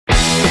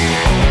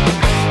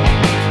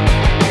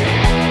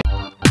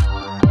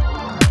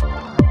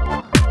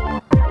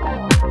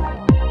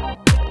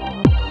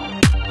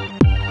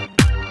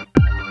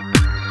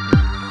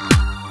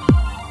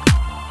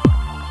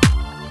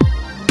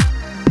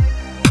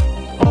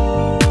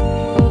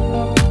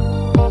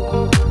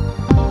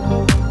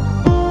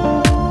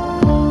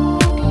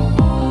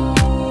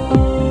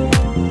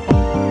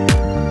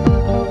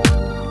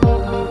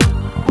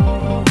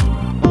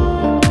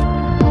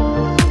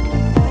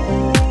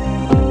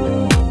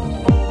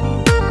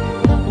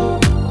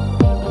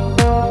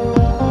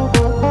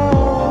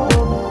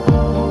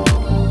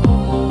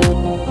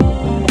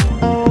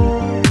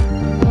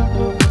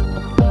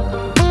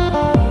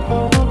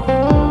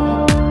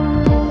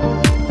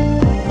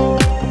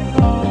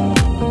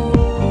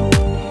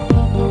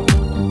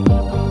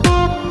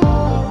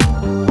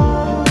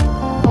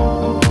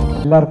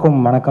எல்லாருக்கும்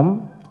வணக்கம்.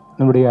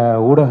 நம்முடைய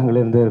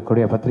ஊடகங்களிலிருந்து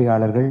இருக்கக்கூடிய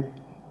பத்திரிகையாளர்கள்,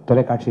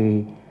 தொலைக்காட்சி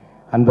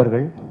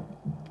அன்பர்கள்,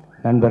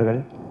 நண்பர்கள்,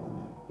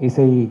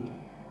 இசை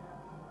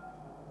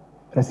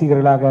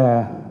ரசிகர்களாக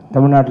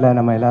தமிழ்நாட்டில்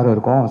நம்ம எல்லோரும்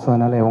இருக்கோம். ஸோ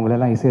அதனால்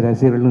இவங்களெல்லாம் இசை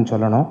ரசிகர்கள்னு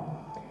சொல்லணும்.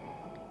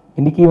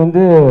 இன்றைக்கி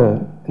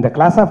இந்த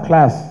கிளாஸ் ஆஃப்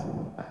கிளாஸ்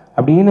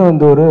அப்படின்னு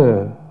ஒரு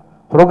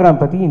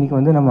ப்ரோக்ராம் பற்றி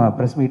இன்றைக்கி நம்ம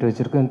ப்ரெஸ் மீட்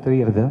வச்சுருக்குன்னு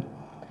தெரிகிறது.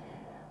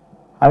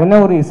 அது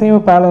என்ன, ஒரு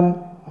இசையமைப்பாளன்,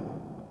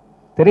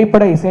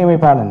 திரைப்பட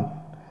இசையமைப்பாளன்,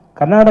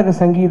 கர்நாடக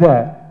சங்கீத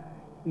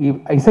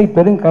இசை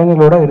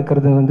பெருங்கலைஞர்களோடு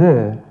இருக்கிறது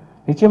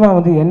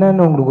நிச்சயமாக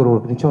என்னன்னு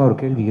உங்களுக்கு நிச்சயமாக ஒரு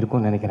கேள்வி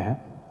இருக்கும்னு நினைக்கிறேன்.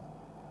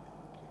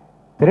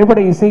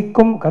 திரைப்பட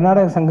இசைக்கும்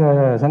கர்நாடக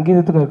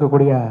சங்கீதத்துக்கும்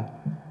இருக்கக்கூடிய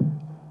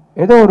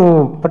ஏதோ ஒரு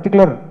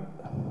பர்டிகுலர்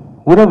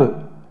உறவு,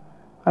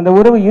 அந்த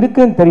உறவு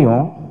இருக்குன்னு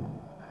தெரியும்.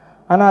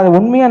 ஆனால் அதை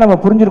உண்மையாக நம்ம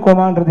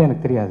புரிஞ்சிருக்கோமான்றது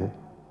எனக்கு தெரியாது.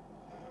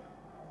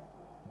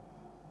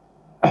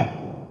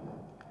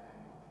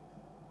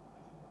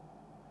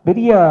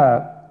 பெரிய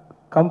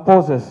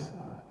கம்போசர்ஸ்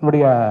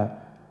நம்முடைய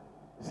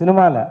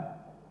சினிமாவில்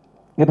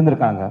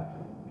இருந்திருக்காங்க.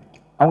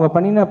 அவங்க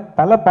பண்ணின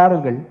பல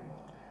பாடல்கள்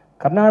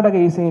கர்நாடக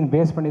இசையின்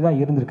பேஸ் பண்ணி தான்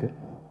இருந்திருக்கு.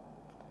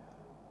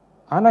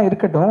 ஆனால்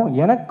இருக்கட்டும்,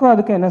 எனக்கும்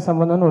அதுக்கு என்ன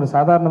சம்பந்தம்னு ஒரு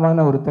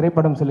சாதாரணமான ஒரு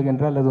திரைப்படம்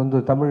சொல்லுகின்ற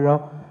அல்லது தமிழோ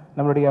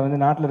நம்மளுடைய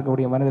நாட்டில்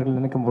இருக்கக்கூடிய மனிதர்கள்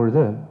நினைக்கும்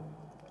பொழுது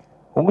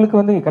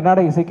உங்களுக்கு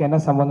கர்நாடக இசைக்கு என்ன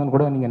சம்பந்தம்னு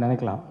கூட நீங்கள்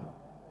நினைக்கலாம்.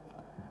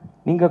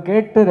 நீங்கள்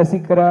கேட்டு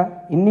ரசிக்கிற,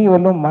 இன்னி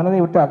வரலும்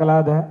மனதை விட்டு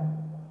அகலாத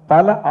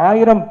பல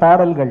ஆயிரம்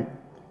பாடல்கள்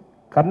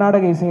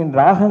கர்நாடக இசையின்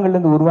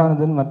ராகங்கள்லேருந்து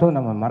உருவானதுன்னு மட்டும்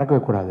நம்ம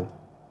மறக்கவே கூடாது.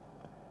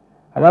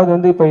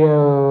 அதாவது இப்போ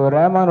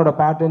ரேமானோட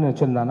பாட்டுன்னு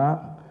வச்சுருந்தானா,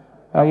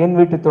 என்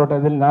வீட்டு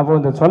தோட்டத்தில்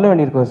நான் சொல்ல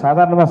வேண்டியிருக்கு,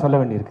 சாதாரணமாக சொல்ல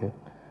வேண்டியிருக்கு.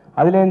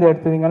 அதுலேருந்து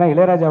எடுத்துட்டிங்கன்னா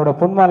இளையராஜாவோட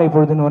பொன்மாலை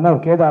பொழுதுன்னு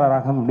ஒரு கேதார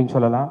ராகம் அப்படின்னு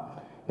சொல்லலாம்.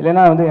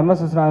 இல்லைன்னா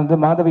எம்எஸ்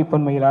விஸ்வநாதன் மாதவி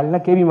பொன்மையிலால்,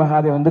 இல்லைனா கேவி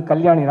மகாதேவ்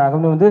கல்யாணி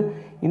ராகம்னு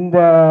இந்த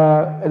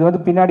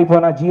இது பின்னாடி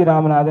போனால் ஜி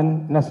ராமநாதன்,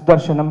 இல்லை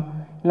சுதர்சனம்,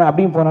 இல்லை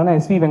அப்படின்னு போனான்னா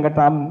எஸ்வி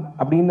வெங்கட்ராமன்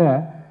அப்படின்னு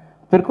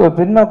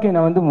பின்னோக்கி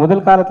நான்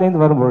முதல்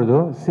காலத்துலேருந்து வரும்பொழுது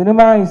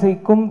சினிமா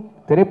இசைக்கும்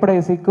திரைப்பட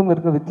இசைக்கும்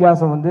இருக்கிற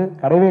வித்தியாசம்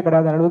கிடையவே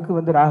கிடையாத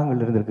அளவுக்கு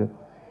ராகங்கள் இருந்திருக்கு.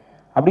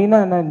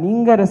 அப்படின்னா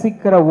நீங்கள்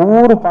ரசிக்கிற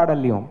ஒவ்வொரு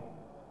பாடல்லையும்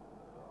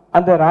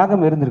அந்த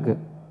ராகம் இருந்திருக்கு.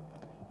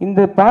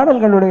 இந்த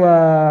பாடல்களுடைய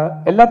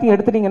எல்லாத்தையும்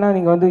எடுத்துட்டிங்கன்னா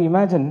நீங்கள்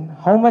imagine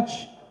how much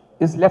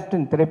is left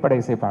இன் திரைப்பட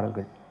இசை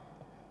பாடல்கள்.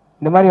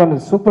 இந்த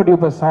மாதிரி super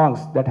duper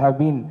songs that have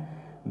been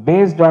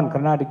based on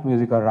Carnatic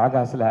music R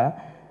ராகாஸில்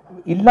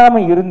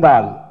இல்லாமல்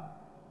இருந்தால்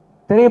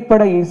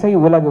திரைப்பட இசை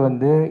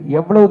உலகு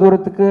எவ்வளவு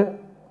தூரத்துக்கு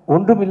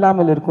ஒன்றும்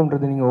இல்லாமல்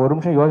இருக்கும்ன்றது நீங்கள் ஒரு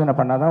நிமிஷம் யோசனை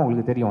பண்ணால் தான்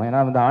உங்களுக்கு தெரியும். ஏன்னா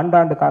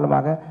ஆண்டாண்டு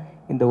காலமாக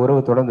இந்த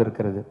உறவு தொடர்ந்து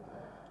இருக்கிறது.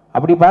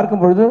 அப்படி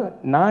பார்க்கும் பொழுது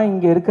நான்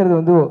இங்கே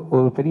இருக்கிறது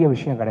ஒரு பெரிய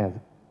விஷயம் கிடையாது.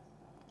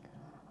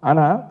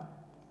 ஆனால்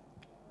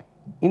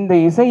இந்த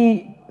இசை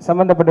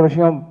சம்பந்தப்பட்ட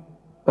விஷயம்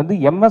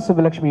எம்எஸ்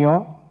சுப்புலட்சுமியோ,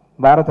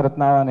 பாரத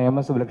ரத்னாவான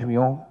MS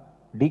சுப்புலட்சுமியோ,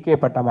 decay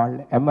Pattammal,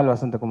 ML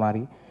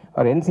Vasanthakumari,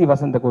 அவர் என்சி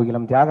வசந்த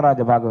கோகிலம்,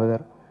 தியாகராஜ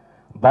பாகவதர்,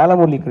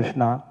 பாலமுரளி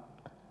கிருஷ்ணா,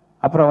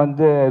 அப்புறம்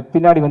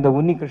பின்னாடி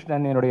உன்னி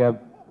கிருஷ்ணன், என்னுடைய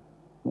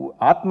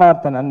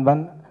ஆத்மார்த்த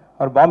நண்பன்,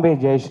 அவர் பாம்பே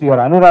ஜெயஸ்ரீ,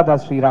 அவர் அனுராதா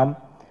ஸ்ரீராம்,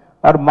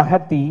 அவர்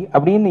மகத்தி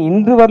அப்படின்னு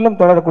இன்று வரலும்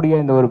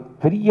தொடரக்கூடிய இந்த ஒரு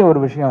பெரிய ஒரு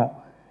விஷயம்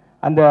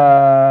அந்த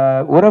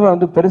உறவை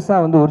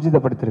பெருசாக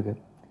ஊர்ஜிதப்படுத்திருக்கு.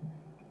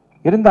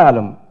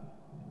 இருந்தாலும்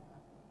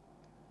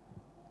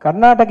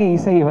கர்நாடக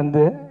இசை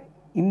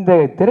இந்த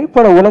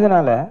திரைப்பட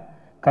உலகனால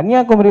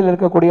கன்னியாகுமரியில்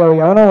இருக்கக்கூடிய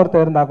எவனோ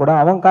ஒருத்தர் இருந்தால் கூட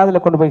அவன்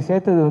காதில் கொண்டு போய்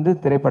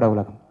சேர்த்தது திரைப்பட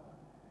உலகம்.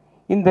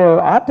 இந்த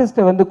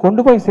ஆர்டிஸ்ட்டை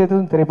கொண்டு போய்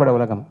சேர்த்ததும் திரைப்பட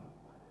உலகம்.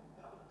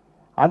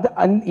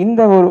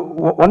 இந்த ஒரு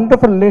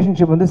ஒண்டர்ஃபுல்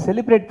ரிலேஷன்ஷிப்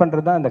செலிப்ரேட்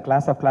பண்ணுறது தான் இந்த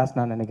கிளாஸ் ஆஃப் கிளாஸ்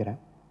நான் நினைக்கிறேன்.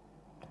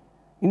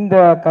 இந்த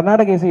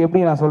கர்நாடக இசை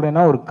எப்படி நான்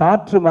சொல்கிறேன்னா, ஒரு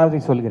காற்று மாதிரி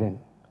சொல்கிறேன்.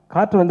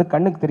 காற்று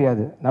கண்ணுக்கு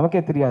தெரியாது,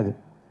 நமக்கே தெரியாது.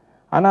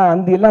 ஆனால்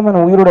அந்த இல்லாமல்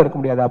நம்ம உயிரோடு இருக்க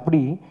முடியாது.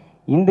 அப்படி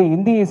இந்த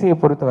இந்திய இசையை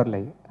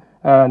பொறுத்தவரை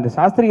இந்த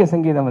சாஸ்திரிய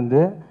சங்கீதம்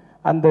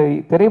அந்த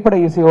திரைப்பட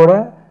இசையோட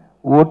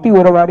ஒட்டி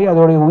உறவாடி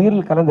அதோடைய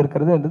உயிரில்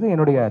கலந்துருக்கிறது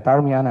என்னுடைய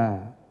தாழ்மையான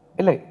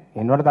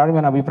என்னோட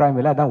தாழ்மையான அபிப்பிராயம்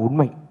இல்லை, அதுதான்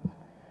உண்மை.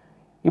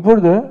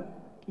 இப்பொழுது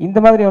இந்த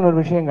மாதிரியான ஒரு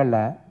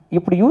விஷயங்களில்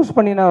இப்படி யூஸ்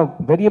பண்ணினா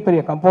பெரிய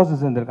பெரிய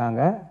கம்போசர்ஸ்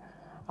இருந்திருக்காங்க.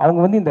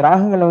 அவங்க இந்த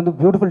ராகங்களை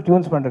பியூட்டிஃபுல்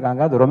டியூன்ஸ்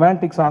பண்ணிருக்காங்க. அது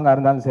ரொமான்டிக் சாங்காக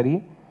இருந்தாலும் சரி,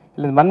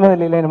 இல்லை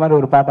மன்மதலையில் இந்த மாதிரி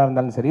ஒரு பாட்டாக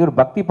இருந்தாலும் சரி, ஒரு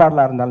பக்தி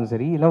பாடலாக இருந்தாலும்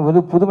சரி,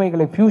 இல்லை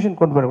புதுமைகளை ஃபியூஷன்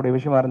கொண்டு வரக்கூடிய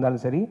விஷயமா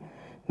இருந்தாலும் சரி,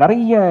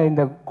 நிறைய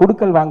இந்த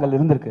கொடுக்கல் வாங்கல்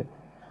இருந்திருக்கு.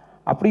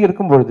 அப்படி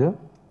இருக்கும்பொழுது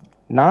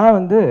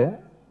நான்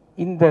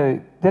இந்த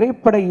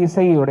திரைப்பட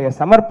இசையுடைய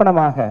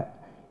சமர்ப்பணமாக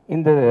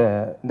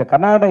இந்த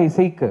கர்நாடக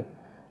இசைக்கு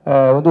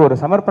ஒரு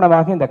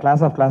சமர்ப்பணமாக இந்த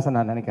கிளாஸ் ஆஃப் கிளாஸை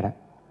நான் நினைக்கிறேன்.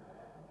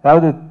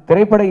 அதாவது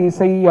திரைப்பட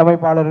இசை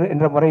அமைப்பாளர்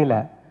என்ற முறையில்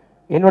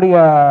என்னுடைய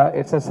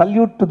it's a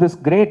salute to this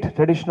great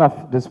tradition of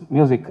this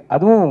music.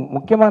 அதுவும்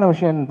முக்கியமான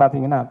விஷயம்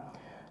பார்த்தீங்கன்னா,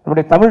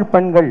 நம்முடைய தமிழ்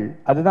பெண்கள்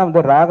அதுதான்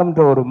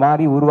ராகம்ன்ற ஒரு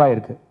மாதிரி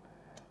உருவாயிருக்கு.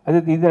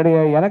 இதனுடைய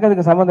எனக்கு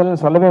அதுக்கு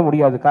சம்மந்தம்னு சொல்லவே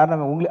முடியாது.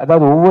 காரணம்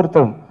அதாவது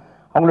ஒவ்வொருத்தரும்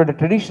அவங்களோட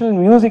ட்ரெடிஷ்னல்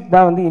மியூசிக்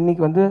தான்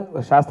இன்னைக்கு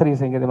சாஸ்திரிய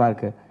சங்கீதமாக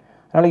இருக்குது.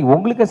 அதனால்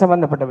உங்களுக்கு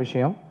சம்மந்தப்பட்ட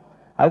விஷயம்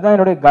அதுதான்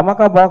என்னுடைய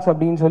கமகா பாக்ஸ்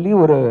அப்படின்னு சொல்லி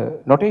ஒரு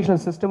நொட்டேஷனல்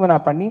சிஸ்டமை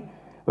நான் பண்ணி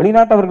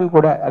வெளிநாட்டவர்கள்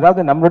கூட,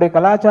 அதாவது நம்மளுடைய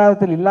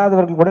கலாச்சாரத்தில்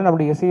இல்லாதவர்கள் கூட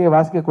நம்முடைய இசையை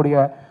வாசிக்கக்கூடிய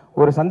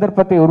ஒரு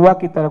சந்தர்ப்பத்தை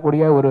உருவாக்கி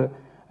தரக்கூடிய ஒரு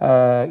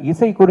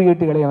இசை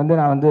குறியீட்டுகளை வந்து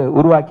நான் வந்து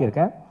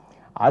உருவாக்கியிருக்கேன்.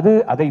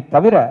 அதை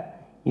தவிர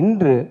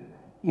இன்று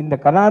இந்த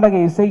கர்நாடக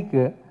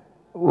இசைக்கு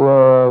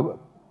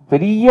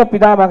பெரிய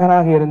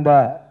பிதாமகனாக இருந்த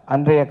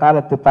அன்றைய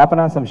காலத்து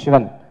பாபநாசம்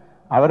சிவன்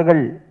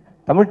அவர்கள்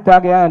தமிழ்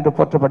தியாகையா என்று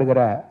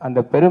போற்றப்படுகிற அந்த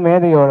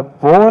பெருமேதையோட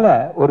போல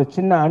ஒரு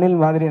சின்ன அணில்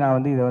மாதிரி நான்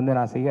வந்து இதை வந்து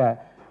நான் செய்ய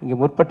இங்கே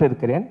முற்பட்டு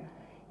இருக்கிறேன்.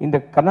 இந்த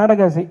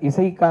கர்நாடக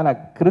இசைக்கான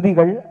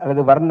கிருதிகள்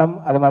அல்லது வர்ணம்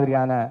அது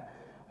மாதிரியான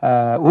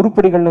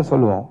உருப்படிகள்னு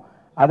சொல்லுவோம்,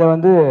 அதை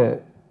வந்து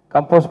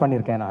கம்போஸ்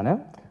பண்ணியிருக்கேன் நான்.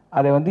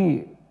 அதை வந்து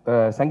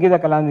சங்கீத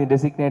கலாநிதி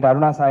டெசிக்னேட்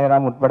அருணா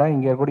சாயராம் உட்பட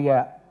இங்கே இருக்கக்கூடிய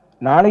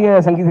நாளைய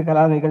சங்கீத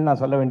கலாநிதிகள்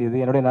நான் சொல்ல வேண்டியது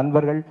என்னுடைய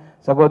நண்பர்கள்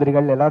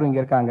சகோதரிகள் எல்லாரும்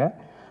இங்கே இருக்காங்க.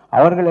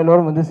 அவர்கள்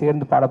எல்லோரும் வந்து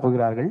சேர்ந்து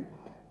பாடப்போகிறார்கள்.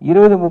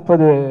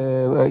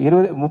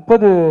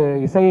 20-30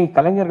 இசை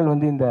கலைஞர்கள்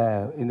வந்து இந்த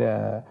இந்த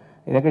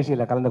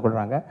நிகழ்ச்சியில் கலந்து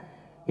கொள்கிறாங்க.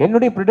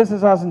 என்னுடைய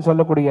ப்ரொடியூசர்ஸ்ன்னு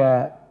சொல்லக்கூடிய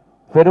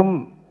பெரும்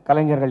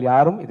கலைஞர்கள்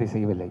யாரும் இதை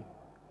செய்யவில்லை.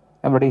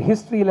 நம்மளுடைய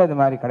ஹிஸ்ட்ரியில் இது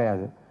மாதிரி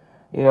கிடையாது.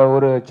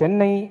 ஒரு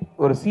சென்னை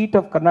ஒரு சீட்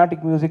ஆஃப்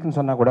கர்நாடிக் மியூசிக்னு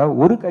சொன்னால் கூட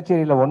ஒரு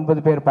கச்சேரியில்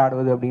 9 பேர்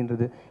பாடுவது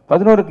அப்படின்றது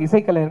 11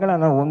 இசைக்கலைஞர்கள்,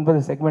 ஆனால்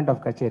 9 செக்மெண்ட்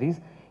ஆஃப் கச்சேரிஸ்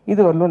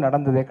இது வரலும்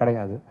நடந்ததே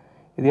கிடையாது.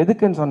 இது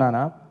எதுக்குன்னு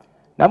சொன்னான்னா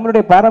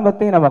நம்மளுடைய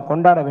பாரம்பரியத்தை நம்ம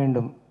கொண்டாட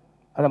வேண்டும்,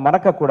 அதை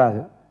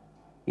மறக்கக்கூடாது.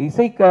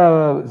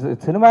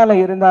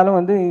 சினிமாவில் இருந்தாலும்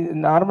வந்து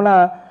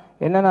நார்மலாக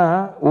என்னென்னா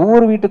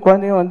ஒவ்வொரு வீட்டு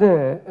குழந்தையும் வந்து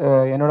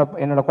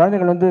என்னோட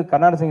குழந்தைகள் வந்து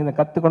கர்நாடக சங்கீதம்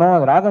கற்றுக்கணும்,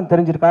 அது ராகம்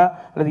தெரிஞ்சிருக்கா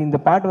அல்லது இந்த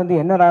பாட்டு வந்து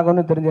என்ன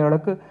ராகம்னு தெரிஞ்ச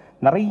அளவுக்கு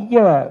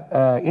நிறைய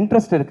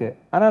இன்ட்ரெஸ்ட் இருக்குது.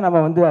 ஆனால்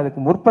நம்ம வந்து அதுக்கு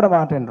முற்பட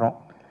மாட்டேன்றோம்.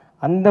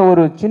 அந்த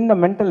ஒரு சின்ன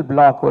மென்டல்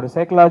பிளாக், ஒரு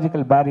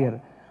சைக்கலாஜிக்கல் பேரியர்,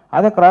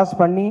 அதை கிராஸ்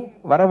பண்ணி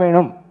வர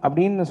வேணும்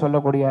அப்படின்னு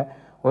சொல்லக்கூடிய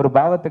ஒரு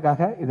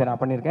பாவத்துக்காக இதை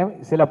நான் பண்ணியிருக்கேன்.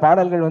 சில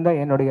பாடல்கள் வந்து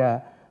என்னுடைய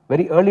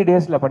வெரி ஏர்லி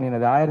டேஸில்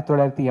பண்ணினது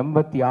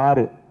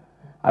 1986.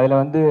 அதில்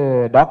வந்து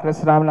டாக்டர்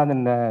எஸ்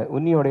ராமநாதன்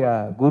உன்னியோடைய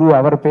குரு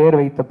அவர் பெயர்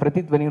வைத்த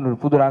பிரதித்வனின்னு ஒரு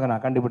புதுராக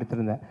நான்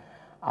கண்டுபிடித்திருந்தேன்.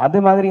 அது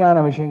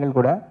மாதிரியான விஷயங்கள்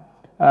கூட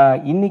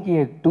இன்னைக்கு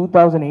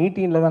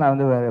 2018 தான் நான்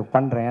வந்து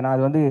பண்ணுறேன். ஏன்னா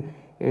அது வந்து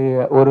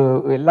ஒரு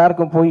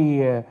எல்லாருக்கும் போய்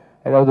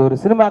அதாவது ஒரு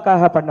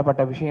சினிமாக்காக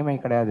பண்ணப்பட்ட விஷயமே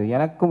கிடையாது.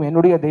 எனக்கும்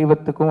என்னுடைய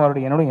தெய்வத்துக்கும்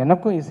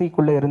எனக்கும்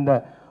இசைக்குள்ளே இருந்த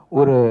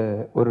ஒரு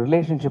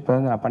ரிலேஷன்ஷிப்பை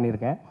வந்து நான்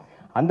பண்ணியிருக்கேன்.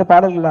 அந்த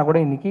பாடல்கள்லாம்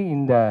கூட இன்னைக்கு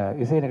இந்த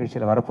இசை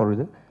நிகழ்ச்சியில்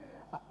வரப்போகுது.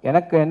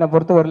 என்னை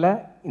பொறுத்தவரையில்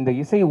இந்த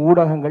இசை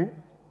ஊடகங்கள்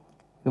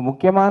இது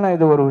முக்கியமான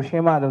இது ஒரு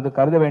விஷயமா அதை வந்து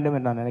கருத வேண்டும்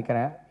என்று நான்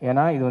நினைக்கிறேன்.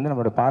 ஏன்னா இது வந்து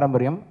நம்மளோட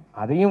பாரம்பரியம்.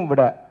 அதையும்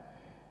விட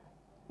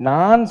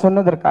நான்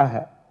சொன்னதற்காக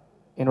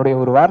என்னுடைய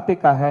ஒரு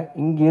வார்த்தைக்காக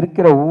இங்கே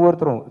இருக்கிற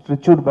ஒவ்வொருத்தரும்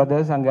ரிச்சூட்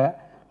பிரதர்ஸ், அங்கே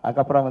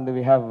அதுக்கப்புறம் வந்து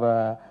we have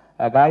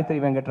Gayatri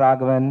Venkat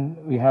Raghavan,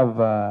 we have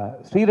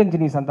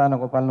Sriranjini Santhana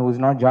Gopal who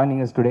is not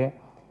joining us today,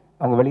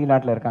 அவங்க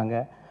வெளிநாட்டில் இருக்காங்க.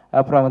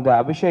 அப்புறம் வந்து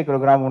Abhishek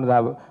ரோக்ராம், one of the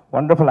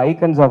wonderful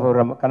icons of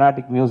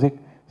Carnatic music,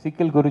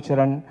 sickle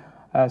Gurcharan,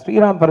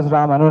 Sriram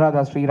Parasuram,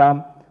 Anuradha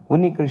Sriram,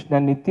 Unni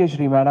Krishnan,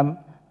 Nithyasri madam,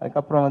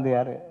 அதுக்கப்புறம் வந்து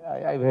யார்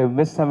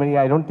miss Chamari,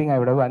 I don't think I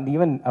would have, and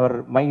even our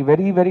my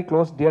very very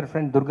close dear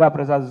friend Durga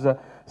Prasad is a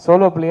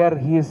solo player.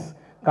 He is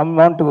come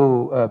on to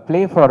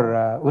play for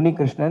Unni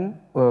Krishnan,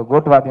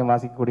 கோட்டுவாத்தியம்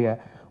வாசிக்கக்கூடிய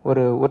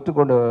ஒரு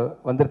ஒற்றுக்கொண்டு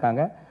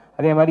வந்திருக்காங்க.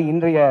 அதே மாதிரி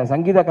இன்றைய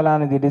சங்கீத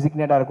கலாநிதி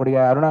டெசிக்னேட்டாக இருக்கக்கூடிய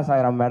Aruna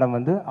Sairam madam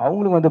வந்து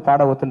அவங்களும் வந்து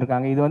பாட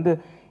ஒத்துருக்காங்க. இது வந்து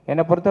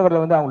என்னை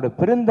பொறுத்தவரையில் வந்து அவங்களோட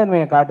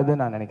பெருந்தன்மையை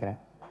காட்டுதுன்னு நான் நினைக்கிறேன்.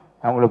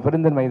 அவங்களோட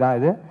பெருந்தன்மை தான்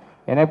இது.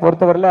 என்னை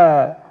பொறுத்தவரையில்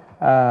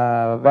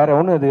வேற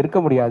ஒன்றும் இது இருக்க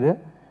முடியாது.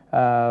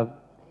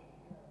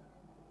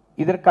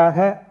 இதற்காக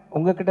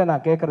உங்ககிட்ட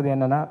நான் கேட்குறது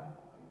என்னென்னா,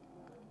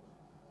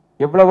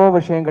 எவ்வளவோ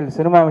விஷயங்கள்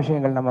சினிமா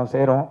விஷயங்கள் நம்ம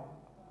செய்கிறோம்,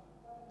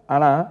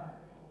 ஆனால்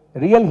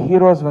ரியல்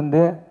ஹீரோஸ்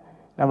வந்து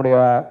நம்முடைய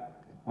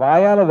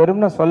வாயால்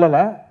வெறும்னு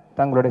சொல்லலை,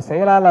 தங்களுடைய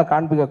செயலால்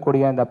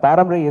காண்பிக்கக்கூடிய அந்த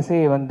பாரம்பரிய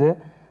இசையை வந்து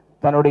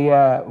தன்னுடைய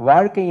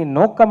வாழ்க்கையின்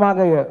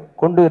நோக்கமாக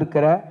கொண்டு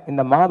இருக்கிற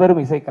இந்த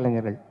மாபெரும்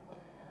இசைக்கலைஞர்கள்.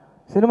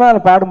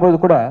 சினிமாவில் பாடும்போது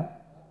கூட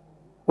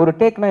ஒரு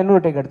டேக்னா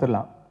இன்னொரு டேக்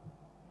எடுத்துடலாம்.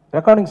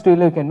 ரெக்கார்டிங்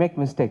ஸ்டுடியோவில் you can make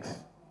mistakes,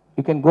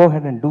 you can go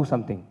head and do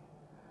something.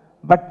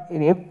 But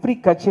in every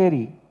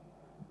கச்சேரி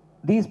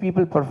தீஸ்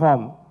பீப்புள்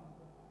பெர்ஃபார்ம்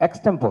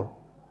எக்ஸ்டெம்போர்.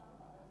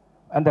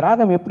 அந்த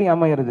ராகம் எப்படி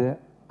அமையிறது,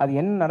 அது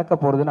என்ன நடக்க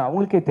போகிறதுன்னு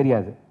அவங்களுக்கே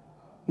தெரியாது.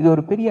 இது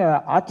ஒரு பெரிய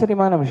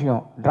ஆச்சரியமான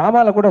விஷயம்.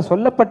 ட்ராமாவில் கூட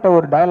சொல்லப்பட்ட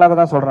ஒரு டயலாக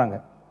தான் சொல்கிறாங்க,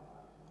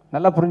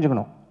 நல்லா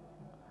புரிஞ்சுக்கணும்.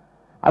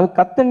 அது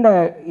கத்துண்ட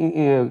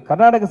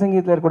கர்நாடக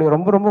சங்கீதத்தில் இருக்கக்கூடிய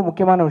ரொம்ப ரொம்ப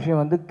முக்கியமான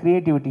விஷயம் வந்து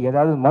கிரியேட்டிவிட்டி,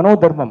 அதாவது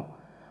மனோதர்மம்.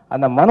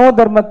 அந்த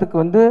மனோதர்மத்துக்கு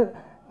வந்து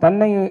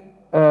தன்னை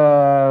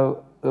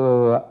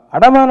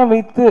அடமானம்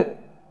வைத்து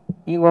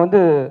இவங்க வந்து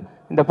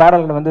இந்த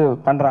பாடல்களை வந்து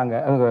பண்ணுறாங்க,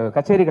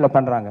 கச்சேரிகளை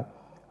பண்ணுறாங்க.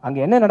 அங்கே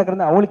என்ன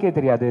நடக்கிறதுன்னு அவங்களுக்கே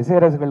தெரியாது,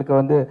 இசையரசுகளுக்கு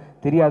வந்து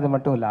தெரியாது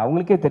மட்டும் இல்லை,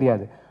 அவங்களுக்கே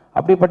தெரியாது.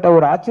 அப்படிப்பட்ட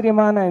ஒரு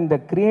ஆச்சரியமான இந்த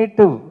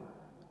creative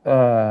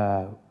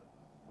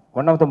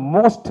one of the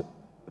most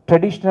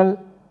traditional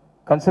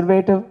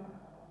conservative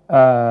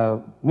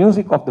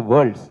music of the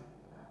world's,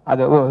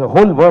 அது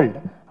ஹோல் வேர்ல்டு.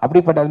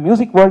 அப்படிப்பட்ட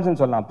மியூசிக்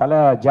வேர்ல்ட்ஸ்ன்னு சொல்லலாம். பல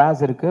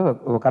ஜாஸ் இருக்குது,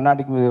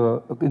 கர்நாடிக்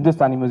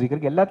இந்துஸ்தானி மியூசிக்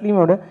இருக்குது,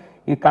 எல்லாத்துலேயுமே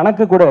இது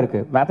கணக்கு கூட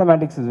இருக்குது.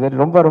 மேத்தமேட்டிக்ஸ் இஸ் வெரி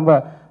ரொம்ப ரொம்ப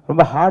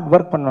ரொம்ப ஹார்ட்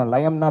ஒர்க் பண்ணணும்.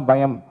 லயம்னா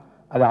பயம்,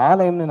 அது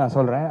ஆலயம்னு நான்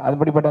சொல்கிறேன்.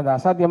 அதுபடிப்பட்ட அந்த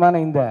அசாத்தியமான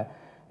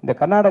இந்த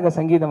கர்நாடக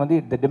சங்கீதம் வந்து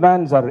த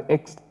டிமாண்ட்ஸ் ஆர்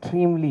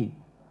எக்ஸ்ட்ரீம்லி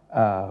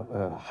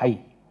ஹை.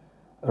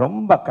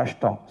 ரொம்ப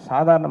கஷ்டம்,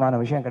 சாதாரணமான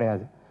விஷயம்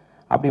கிடையாது.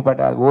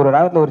 அப்படிப்பட்ட ஒரு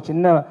ராகத்தில் ஒரு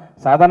சின்ன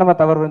சாதாரணமாக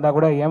தவறு இருந்தால்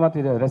கூட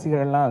ஏமாற்றி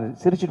ரசிகர்கள்லாம்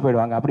சிரிச்சுட்டு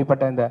போயிடுவாங்க.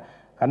 அப்படிப்பட்ட இந்த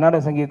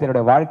கர்நாடக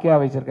சங்கீதத்தினுடைய வாழ்க்கையாக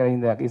வச்சிருக்கிற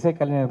இந்த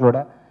இசைக்கலைஞர்களோட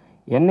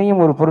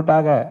என்னையும் ஒரு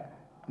பொருட்டாக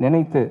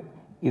நினைத்து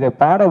இதை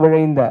பாட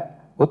விழைந்த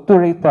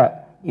ஒத்துழைத்த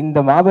இந்த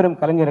மாபெரும்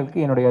கலைஞர்களுக்கு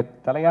என்னுடைய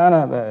தலையான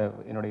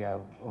என்னுடைய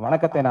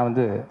வணக்கத்தை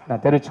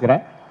நான்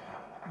தெரிவிச்சுக்கிறேன்.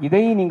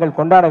 இதை நீங்கள்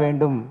கொண்டாட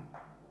வேண்டும்,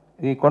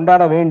 இதை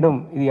கொண்டாட வேண்டும்.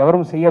 இது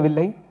எவரும்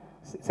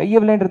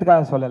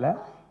செய்யவில்லைன்றதுக்காக சொல்லலை.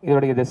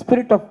 இதோடைய the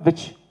spirit of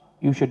which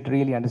you should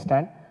really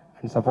understand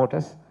and support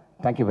us.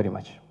 Thank you very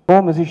much.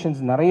 Musicians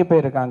நிறைய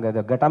பேர் இருக்காங்க.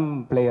 the gatam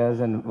players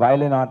and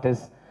violin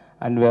artists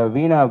and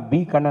Veena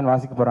B Kannan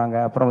வாசிக்க போகிறாங்க.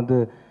 அப்புறம்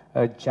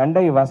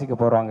சண்டை வாசிக்க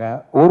போகிறாங்க.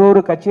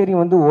 ஒரு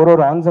கச்சேரியும்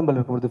ஒரு ஆன்சம்பிள்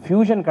இருக்கும்போது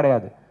ஃபியூஷன்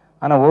கிடையாது.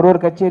 ஆனால் ஒரு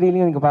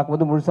கச்சேரியிலையும் நீங்கள்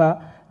பார்க்கும்போது முழுசாக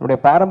நம்முடைய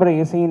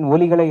பாரம்பரிய இசையின்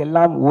ஒலிகளை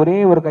எல்லாம் ஒரே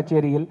ஒரு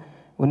கச்சேரியில்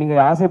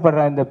நீங்கள்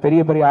ஆசைப்படுற இந்த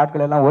பெரிய பெரிய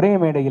ஆட்கள் எல்லாம் ஒரே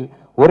மேடையில்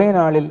ஒரே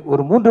நாளில்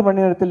ஒரு 3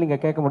 மணி நேரத்தில்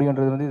நீங்கள் கேட்க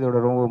முடியுன்றது இதோட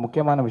ரொம்ப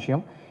முக்கியமான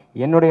விஷயம்.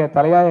 என்னுடைய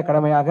தலையாய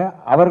கடமையாக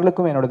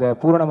அவர்களுக்கும் என்னோட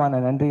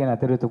பூரணமான நன்றியை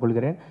நான் தெரிவித்துக்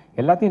கொள்கிறேன்.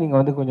 எல்லாத்தையும்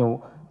நீங்கள் கொஞ்சம்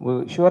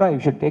ஷுவராக you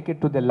should take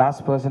it to the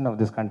last person of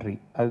this country.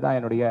 அதுதான்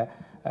என்னுடைய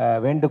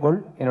வேண்டுகோள்.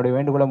 என்னுடைய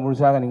வேண்டுகோளை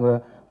முழுசாக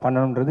நீங்கள்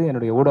பண்ணணுன்றது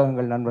என்னுடைய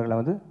ஊடகங்கள்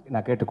நண்பர்களை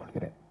நான்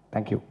கேட்டுக்கொள்கிறேன்.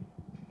 தேங்க்யூ.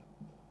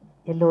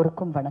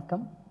 எல்லோருக்கும்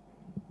வணக்கம்.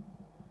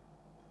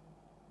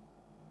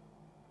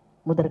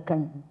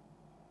 முதற்கண்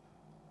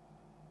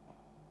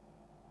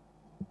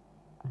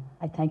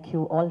I thank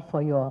you all for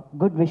your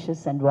good wishes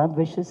and warm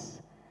wishes,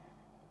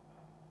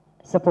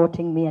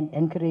 supporting me and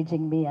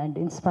encouraging me and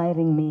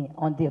inspiring me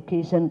on the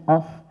occasion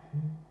of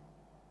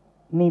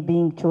me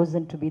being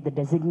chosen to be the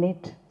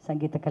designate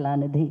Sangeeta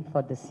Kalanidhi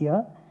for this year.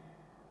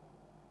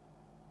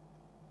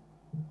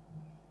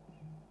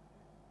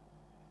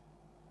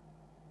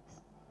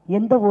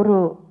 எந்த ஒரு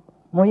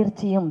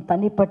முயற்சியும்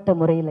தனிப்பட்ட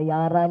முறையில்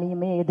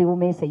யாராலையுமே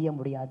எதுவுமே செய்ய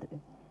முடியாது.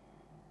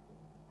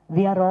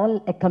 We are all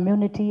a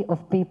community of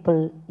people.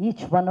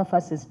 Each one of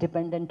us is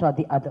dependent on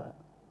the other.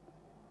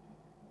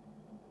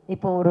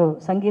 இப்போ ஒரு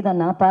சங்கீதம்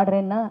நான்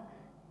பாடுறேன்னா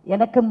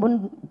எனக்கு முன்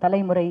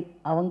தலைமுறை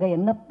அவங்க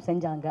என்ன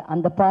செஞ்சாங்க,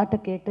 அந்த பாட்டை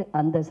கேட்டு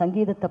அந்த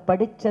சங்கீதத்தை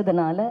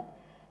படித்ததுனால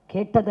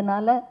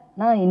கேட்டதுனால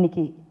நான்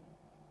இன்னைக்கு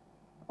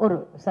ஒரு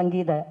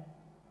சங்கீத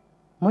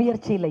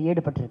முயற்சியில்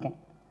ஈடுபட்டிருக்கேன்.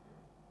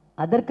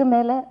 அதற்கு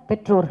மேலே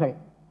பெற்றோர்கள்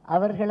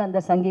அவர்கள் அந்த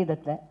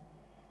சங்கீதத்தை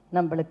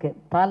நம்மளுக்கு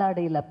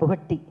பாலாடையில்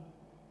புகட்டி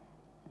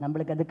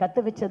நம்மளுக்கு அது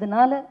கற்று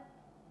வச்சதுனால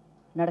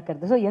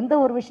நடக்கிறது. ஸோ எந்த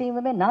ஒரு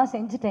விஷயமுமே நான்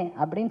செஞ்சுட்டேன்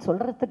அப்படின்னு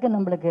சொல்கிறதுக்கு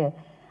நம்மளுக்கு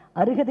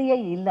அருகதையே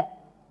இல்லை.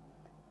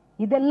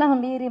 இதெல்லாம்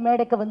மீறி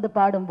மேடைக்கு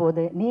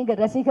பாடும்போது நீங்கள்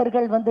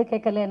ரசிகர்கள்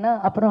கேட்கலன்னா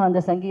அப்புறம்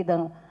அந்த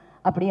சங்கீதம்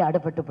அப்படியே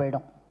அடுப்பட்டு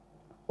போயிடும்,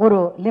 ஒரு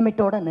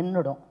லிமிட்டோடு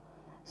நின்றுடும்.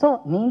 ஸோ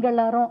நீங்கள்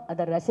எல்லாரும்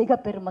அதை ரசிக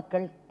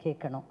பெருமக்கள்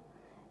கேட்கணும்.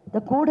 இந்த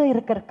கூட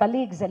இருக்கிற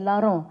கலீக்ஸ்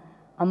எல்லாரும்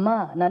அம்மா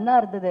நன்னா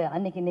இருந்தது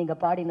அன்னைக்கு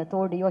நீங்கள் பாடின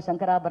தோடியோ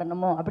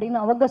சங்கராபரணமோ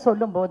அப்படின்னு அவங்க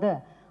சொல்லும்போது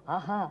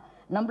ஆஹா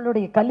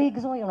நம்மளுடைய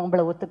கலீக்ஸும்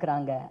நம்மளை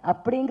ஒத்துக்கிறாங்க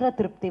அப்படிங்கிற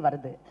திருப்தி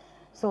வருது.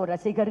 ஸோ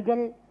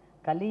ரசிகர்கள்,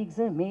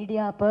 colleagues,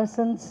 media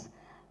persons,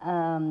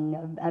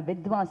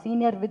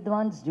 senior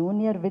vidwans,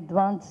 junior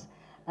vidwans,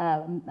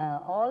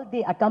 all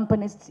the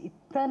அக்கம்பனிஸ்ட்ஸ்,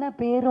 இத்தனை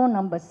பேரும்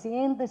நம்ம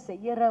சேர்ந்து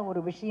செய்கிற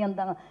ஒரு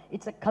விஷயந்தான்.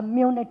 It's a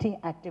community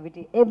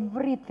activity.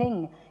 Every thing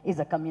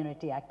is a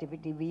community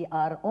activity. We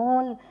are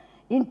all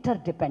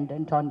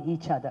interdependent on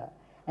each other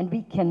and we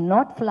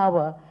cannot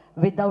flower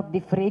without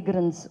the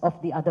fragrance of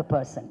the other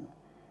person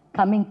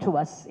coming to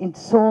us in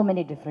so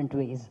many different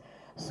ways.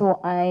 So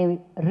I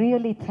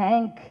really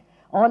thank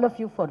all of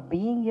you for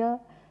being here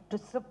to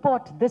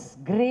support this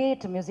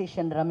great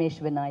musician Ramesh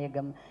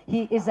Vinayakam.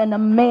 He is an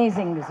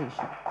amazing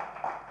musician.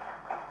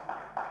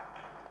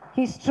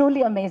 He's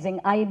truly amazing.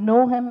 I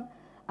know him.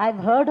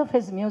 I've heard of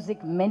his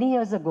music many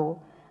years ago.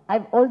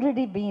 I've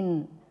already been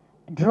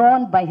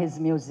drawn by his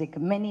music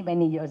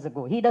many years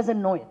ago. He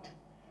doesn't know it.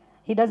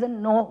 He doesn't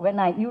know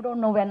you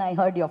don't know when I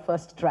heard your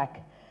first track.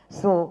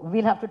 So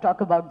we'll have to talk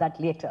about that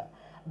later.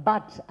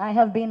 But I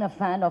have been a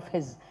fan of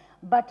his.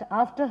 But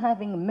after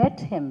having met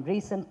him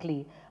recently,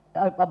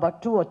 about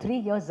 2 or 3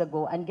 years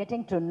ago, and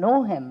getting to know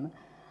him,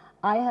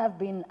 I have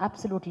been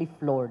absolutely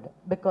floored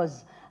because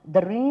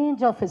the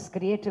range of his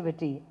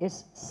creativity is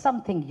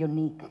something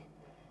unique.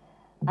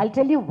 I'll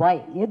tell you why.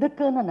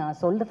 எதுக்குன்னு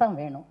நான் சொல்லதான்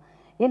வேணும்.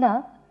 ஏன்னா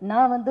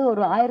நான்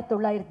ஒரு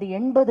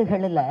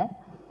 1980களில்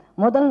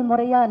முதல்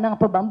முறையாக நான்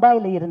அப்போ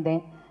பம்பாயில்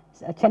இருந்தேன்.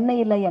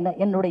 சென்னையில்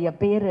என்னுடைய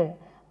பேர்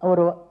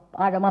ஒரு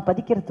ஆழமாக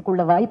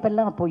பதிக்கிறதுக்குள்ள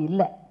வாய்ப்பெல்லாம் அப்போ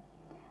இல்லை.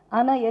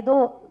 ஆனால் ஏதோ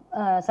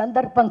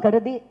சந்தர்ப்பம்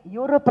கருதி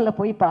யூரோப்பில்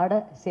போய் பாட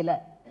சில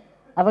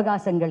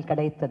அவகாசங்கள்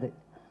கிடைத்தது.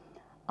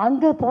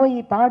 அங்கே போய்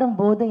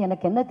பாடும்போது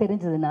எனக்கு என்ன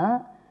தெரிஞ்சதுன்னா,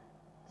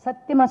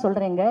 சத்தியமாக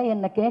சொல்கிறேங்க,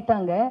 என்னை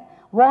கேட்டாங்க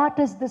what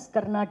is this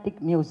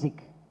Carnatic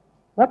music,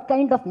 what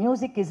kind of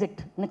music is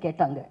இட்னு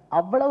கேட்டாங்க.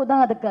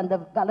 அவ்வளவுதான். அதுக்கு அந்த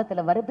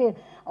காலத்தில் வரப்பே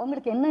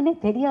அவங்களுக்கு என்னன்னே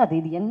தெரியாது,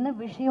 இது என்ன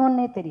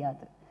விஷயம்னே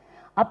தெரியாது.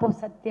 அப்போ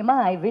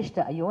சத்தியமாக ஐ விஷ்,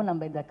 ஐயோ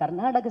நம்ம இந்த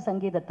கர்நாடக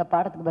சங்கீதத்தை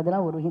பாடுறதுக்கு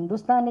பதிலாக ஒரு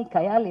ஹிந்துஸ்தானி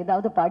கயால்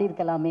ஏதாவது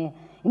பாடியிருக்கலாமே,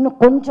 இன்னும்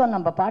கொஞ்சம்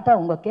நம்ம பாட்டை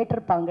அவங்க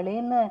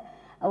கேட்டிருப்பாங்களேன்னு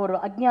ஒரு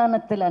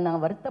அஜ்ஞானத்தில்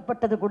நான்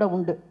வருத்தப்பட்டது கூட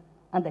உண்டு.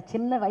 அந்த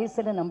சின்ன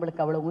வயசுல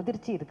நம்மளுக்கு அவ்வளவு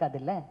முதிர்ச்சி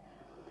இருக்காதுல்ல.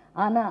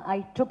 ஆனா I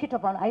took it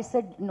upon, I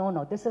said no,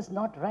 this is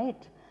not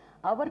right.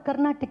 Our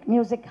Carnatic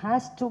music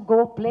has to go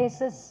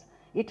places,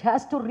 it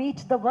has to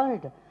reach the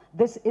world.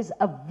 This is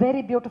a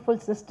very beautiful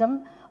system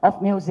of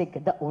music.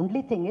 The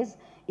only thing is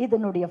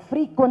இதனுடைய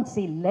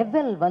frequency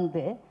level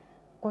வந்து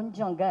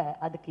கொஞ்சங்க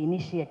அதுக்கு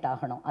initiate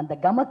ஆகணும். அந்த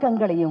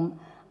கமக்கங்களையும்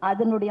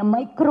அதனுடைய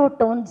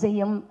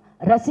மைக்ரோடோன்ஸையும்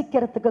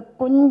ரசிக்கிறதுக்கு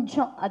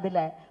கொஞ்சம் அதுல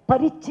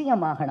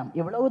பரிச்சயமாகணும்.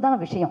 இவ்வளவுதான்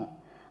விஷயம்.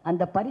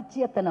 அந்த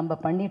பரிச்சயத்தை நம்ம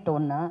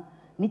பண்ணிட்டோம்னா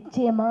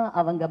நிச்சயமா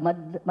அவங்க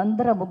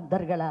மந்திர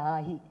முக்தர்களா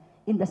ஆகி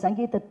இந்த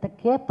சங்கீதத்தை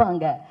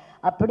கேட்பாங்க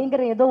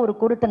அப்படிங்கிற ஏதோ ஒரு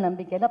குருட்டு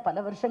நம்பிக்கையில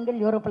பல வருஷங்கள்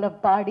யூரோப்ல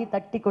பாடி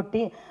தட்டி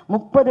கொட்டி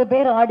 30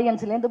 பேர்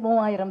ஆடியன்ஸ்லேருந்து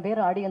 3000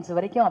 பேர் ஆடியன்ஸ்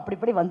வரைக்கும்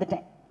அப்படி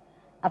வந்துட்டேன்.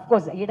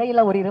 அஃப்கோர்ஸ்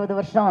இடையில ஒரு 20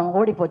 வருஷம்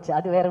ஓடி போச்சு,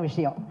 அது வேற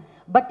விஷயம்.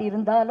 பட்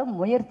இருந்தாலும்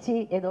முயற்சி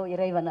ஏதோ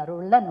இறைவன்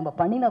அருள்ல நம்ம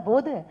பண்ணின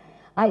போது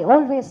ஐ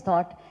ஆல்வேஸ்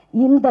தாட்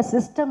இந்த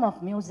சிஸ்டம் ஆஃப்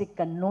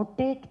மியூசிக்கை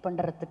நோட்டேட்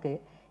பண்றதுக்கு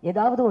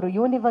ஏதாவது ஒரு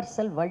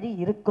யூனிவர்சல் வழி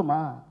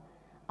இருக்குமா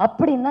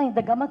அப்படின்னா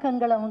இந்த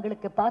கமகங்கள்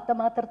அவங்களுக்கு பார்த்த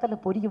மாத்திரத்துல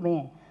புரியுமே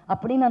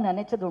அப்படின்னு நான்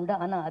நினைச்சது உண்டு.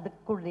 ஆனா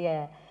அதுக்குரிய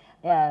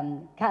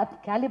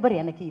கேலிபர்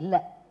எனக்கு இல்லை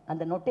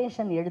அந்த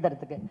நோட்டேஷன்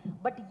எழுதுறதுக்கு.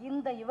 பட்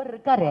இந்த இவர்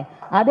இருக்காரு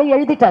அதை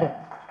எழுதிட்டாரு.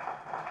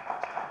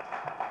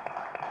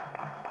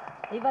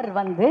 இவர்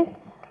வந்து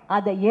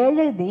அதை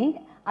எழுதி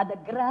அதை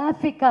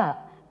கிராஃபிக்கா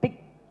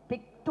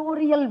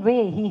pictorial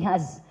way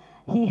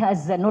he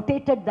has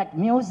notated that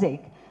music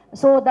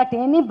so that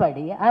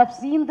anybody, I have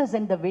seen this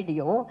in the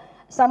video,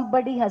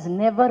 somebody has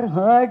never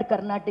heard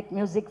Carnatic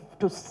music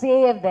to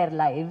save their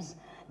lives.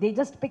 They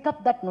just pick up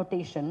that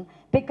notation,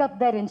 pick up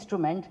their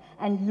instrument,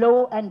 and lo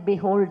and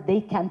behold,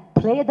 they can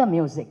play the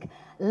music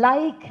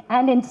like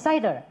an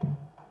insider.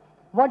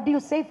 What do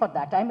you say for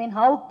that? I mean,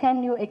 how can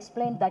you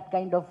explain that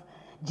kind of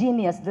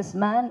genius? This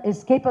man is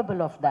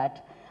capable of that.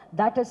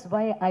 That is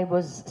why I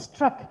was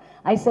struck.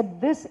 I said,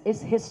 this is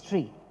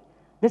history.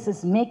 This is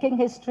making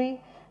history,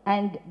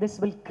 and this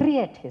will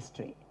create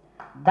history.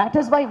 That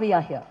is why we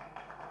are here,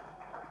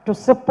 to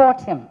support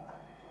him.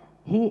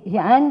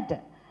 And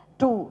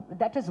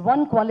that is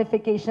one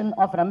qualification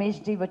of Ramesh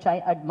ji which I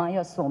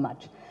admire so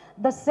much.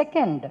 The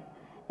second,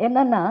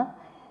 என்னன்னா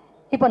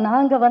இப்போ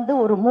நாங்க வந்து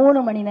ஒரு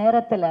 3 மணி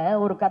நேரத்துல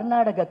ஒரு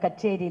கர்நாடக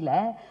கச்சேரியில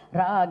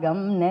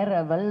ராகம்,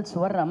 நிரவல்,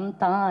 ஸ்வரம்,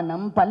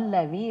 தானம்,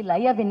 பல்லவி,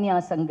 லய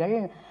விநியாசங்கள்,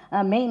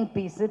 மெயின்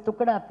பீஸு,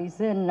 துக்கடா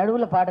பீஸு,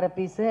 நடுவில் பாடுற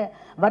பீஸு,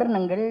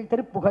 வர்ணங்கள்,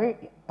 திருப்புகள்,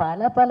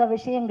 பல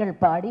விஷயங்கள்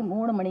பாடி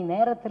 3 மணி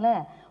நேரத்துல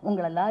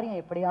உங்களை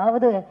எல்லாரையும்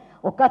எப்படியாவது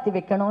உட்காத்தி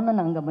வைக்கணும்னு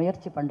நாங்க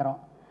முயற்சி பண்றோம்.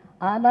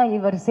 ஆனா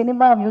இவர்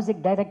சினிமா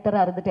மியூசிக்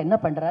டைரக்டரா இருந்துட்டு என்ன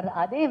பண்றாரு,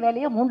 அதே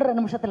வேலையை 3.5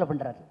 நிமிஷத்துல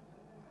பண்றாரு.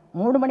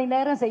 3 மணி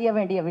நேரம் செய்ய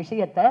வேண்டிய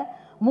விஷயத்த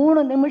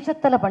 3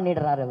 நிமிஷத்துல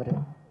பண்ணிடுறாரு அவரு.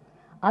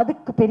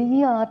 அதுக்கு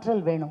பெரிய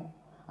ஆற்றல் வேணும்.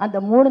 அந்த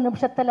 3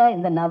 நிமிஷத்துல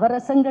இந்த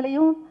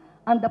நவரசங்களையும்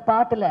அந்த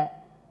பாட்டுல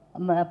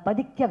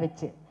பதிக்க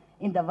வச்சு,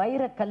 இந்த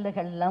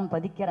வைரக்கல்லுகள் எல்லாம்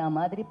பதிக்கிற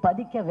மாதிரி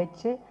பதிக்க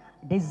வச்சு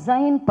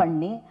டிசைன்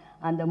பண்ணி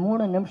அந்த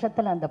 3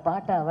 நிமிஷத்துல அந்த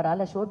பாட்டை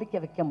அவரால் சோபிக்க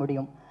வைக்க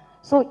முடியும்.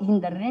 ஸோ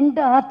இந்த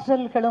 2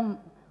 ஆற்றல்களும்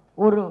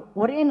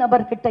ஒரே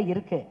நபர்கிட்ட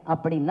இருக்கு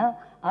அப்படின்னா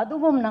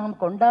அதுவும் நாம்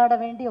கொண்டாட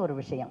வேண்டிய ஒரு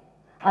விஷயம்.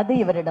 அது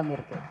இவரிடம்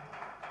இருக்கு.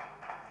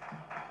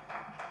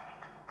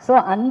 ஸோ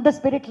அந்த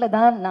ஸ்பிரிட்ல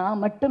தான்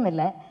நான் மட்டும்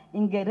இல்லை,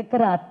 இங்க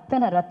இருக்கிற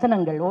அத்தனை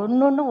ரத்தனங்கள்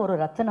ஒன்னொன்னு ஒரு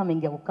ரத்தனம்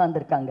இங்க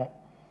உட்கார்ந்துருக்காங்க.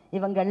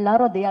 இவங்க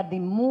எல்லாரும் they are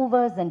the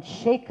movers and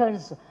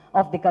shakers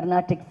of the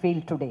Carnatic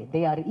field today.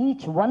 They are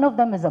each one of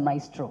them is a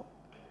maestro.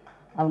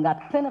 அவங்க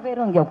அத்தனை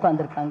பேரும் இங்க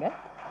உட்கார்ந்துருக்காங்க.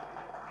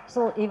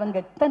 ஸோ இவங்க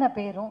எத்தனை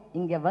பேரும்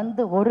இங்க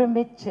வந்து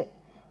ஒருமிச்சு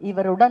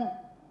இவருடன்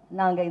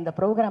நாங்க இந்த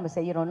program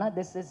செய்யறோம்னா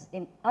this is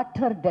in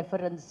utter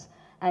deference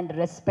and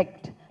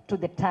respect to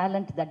the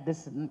talent that this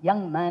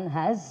young man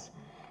has,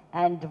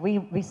 and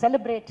we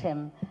celebrate him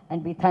and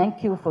we thank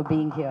you for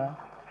being here.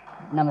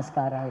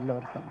 Namaskara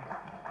ellorkum.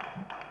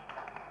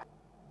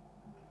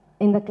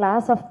 In the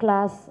class of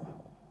class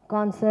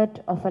concert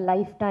of a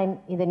lifetime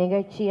இந்த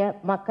நிகழ்ச்சியை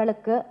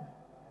மக்களுக்கு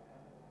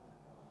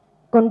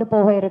கொண்டு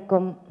போக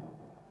இருக்கும்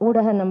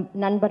ஊடக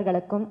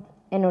நண்பர்களுக்கும்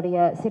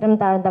என்னுடைய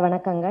சிரம் தாழ்ந்த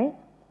வணக்கங்கள்.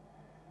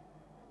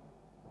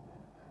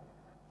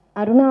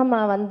 அருணாமா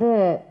வந்து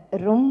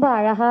ரொம்ப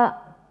அழகா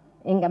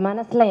எங்க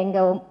மனசுல எங்க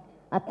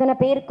அத்தனை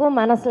பேருக்கும்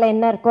மனசுல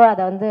என்ன இருக்கோ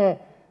அதை வந்து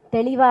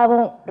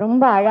தெளிவாகவும்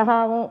ரொம்ப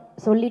அழகாகவும்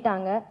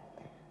சொல்லிட்டாங்க.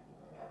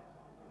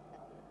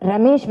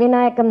 ரமேஷ்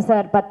விநாயகம்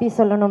சார் பற்றி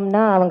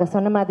சொல்லணும்னா அவங்க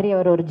சொன்ன மாதிரி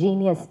அவர் ஒரு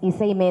ஜீனியஸ்,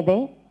 இசை மேதை,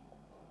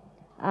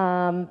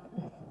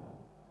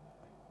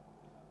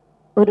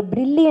 ஒரு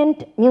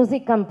பிரில்லியன்ட்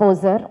மியூசிக்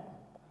கம்போசர்.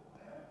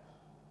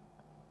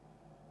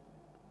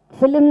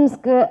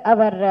 ஃபிலிம்ஸ்க்கு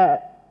அவர்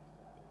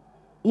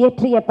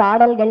இயற்றிய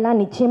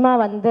பாடல்கள்லாம்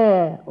நிச்சயமாக வந்து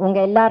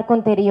உங்கள்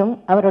எல்லாருக்கும் தெரியும்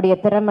அவருடைய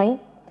திறமை.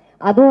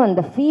 அதுவும்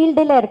அந்த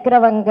ஃபீல்டில்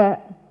இருக்கிறவங்க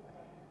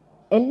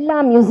எல்லா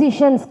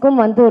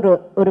மியூசிஷியன்ஸ்க்கும் வந்து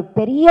ஒரு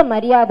பெரிய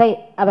மரியாதை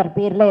அவர்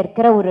பேரில்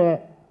இருக்கிற ஒரு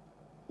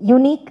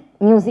unique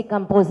music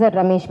composer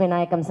Ramesh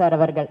Vinayagam sir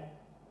அவர்கள்.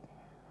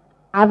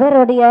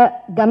 அவருடைய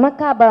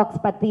கமக்கா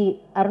பாக்ஸ் பற்றி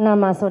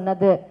அருணாமா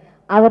சொன்னது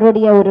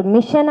அவருடைய ஒரு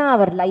மிஷனாக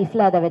அவர்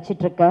லைஃப்பில் அதை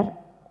வச்சிட்ருக்கார்.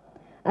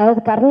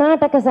 அதாவது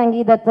கர்நாடக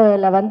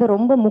சங்கீதத்தில் வந்து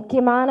ரொம்ப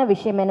முக்கியமான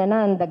விஷயம் என்னென்னா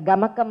அந்த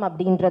கமக்கம்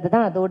அப்படின்றது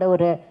தான் அதோட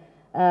ஒரு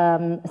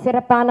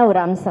சிறப்பான ஒரு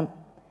அம்சம்.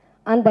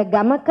 அந்த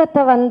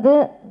கமக்கத்தை வந்து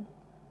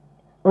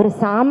ஒரு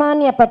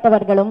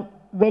சாமானியப்பட்டவர்களும்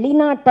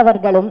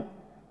வெளிநாட்டவர்களும்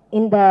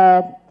இந்த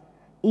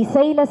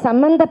இசையில்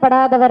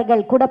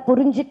சம்பந்தப்படாதவர்கள் கூட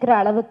புரிஞ்சுக்கிற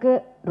அளவுக்கு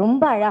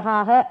ரொம்ப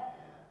அழகாக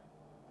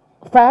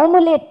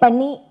ஃபார்முலேட்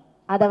பண்ணி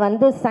அதை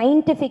வந்து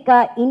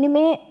சயின்டிஃபிக்காக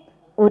இனிமே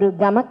ஒரு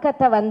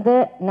கமக்கத்தை வந்து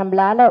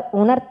நம்மளால்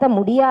உணர்த்த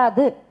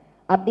முடியாது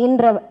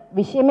அப்படின்ற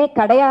விஷயமே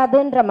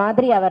கிடையாதுன்ற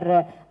மாதிரி அவர்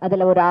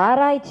அதில் ஒரு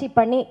ஆராய்ச்சி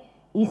பண்ணி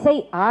இசை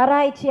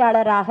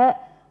ஆராய்ச்சியாளராக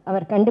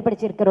அவர்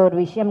கண்டுபிடிச்சிருக்கிற ஒரு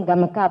விஷயம்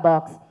கமக்கா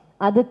பாக்ஸ்.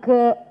 அதுக்கு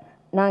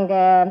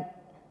நாங்கள்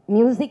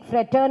மியூசிக்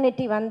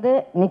ஃப்ரெட்டர்னிட்டி வந்து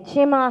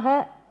நிச்சயமாக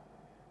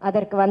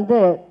அதற்கு வந்து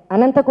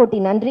அனந்த கோட்டி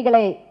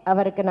நன்றிகளை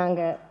அவருக்கு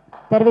நாங்கள்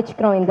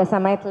தெரிவிச்சுக்கிறோம் இந்த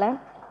சமயத்தில்.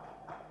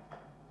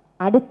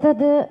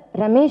 அடுத்தது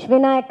ரமேஷ்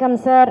விநாயகம்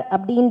சார்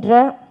அப்படின்ற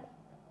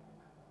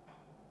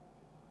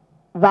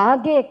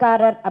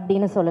வாகேக்காரர்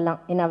அப்படின்னு சொல்லலாம்.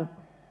 ஏன்னா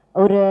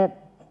ஒரு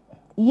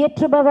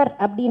இயற்றுபவர்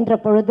அப்படின்ற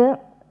பொழுது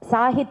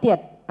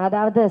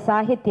அதாவது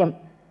சாகித்யம்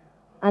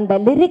அந்த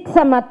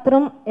லிரிக்ஸை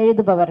மற்றும்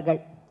எழுதுபவர்கள்.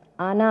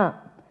 ஆனால்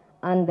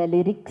அந்த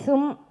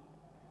லிரிக்ஸும்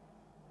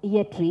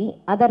இயற்றி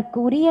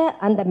அதற்குரிய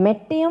அந்த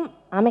மெட்டையும்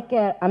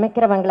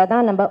அமைக்கிறவங்களை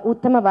தான் நம்ம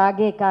உத்தம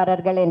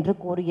வாகேக்காரர்கள் என்று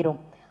கூறுகிறோம்.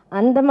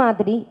 அந்த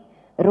மாதிரி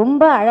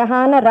ரொம்ப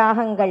அழகான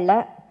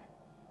ராகங்களில்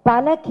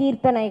பல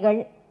கீர்த்தனைகள்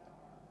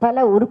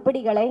பல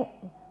உருப்படிகளை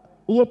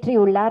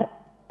இயற்றியுள்ளார்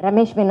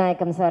ரமேஷ்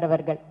விநாயகம் சார்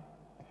அவர்கள்.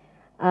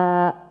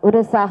 ஒரு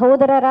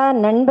சகோதரரா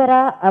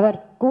நண்பரா அவர்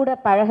கூட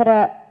பழகிற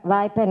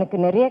வாய்ப்பு எனக்கு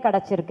நிறைய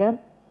கிடச்சிருக்கு.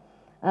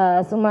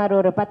 சுமார்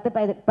ஒரு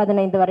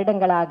 10-15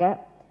 வருடங்களாக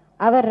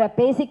அவர்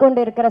பேசிக்கொண்டு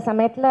இருக்கிற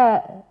சமயத்தில்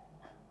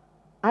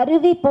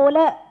அருவி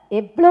போல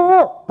எவ்வளவோ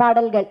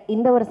பாடல்கள்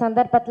இந்த ஒரு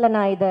சந்தர்ப்பத்தில்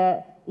நான் இதை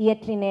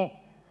இயற்றினேன்,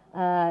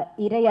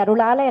 இறை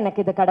அருளால்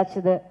எனக்கு இது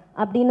கிடச்சிது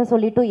அப்படின்னு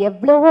சொல்லிட்டு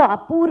எவ்வளவோ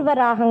அபூர்வ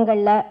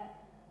ராகங்களில்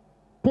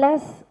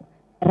ப்ளஸ்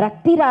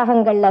ரக்தி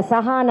ராகங்களில்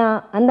சஹானா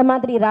அந்த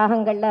மாதிரி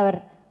ராகங்களில் அவர்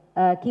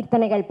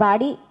கீர்த்தனைகள்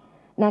பாடி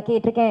நான்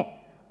கேட்டிருக்கேன்.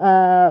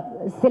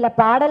 சில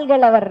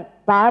பாடல்கள் அவர்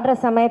பாடுற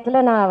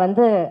சமயத்தில் நான்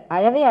வந்து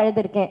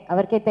அழுதுருக்கேன்.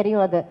 அவருக்கே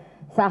தெரியும். அது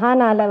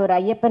சஹானால ஒரு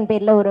ஐயப்பன்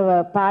பேரில் ஒரு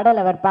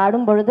பாடல் அவர்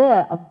பாடும் பொழுது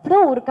அவ்வளோ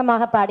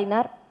உருக்கமாக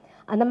பாடினார்.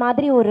 அந்த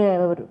மாதிரி ஒரு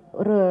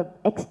ஒரு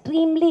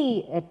extremely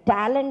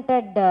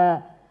talented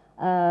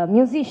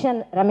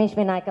musician Ramesh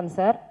Vinayagam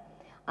sir.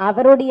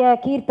 அவருடைய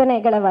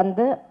கீர்த்தனைகளை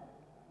வந்து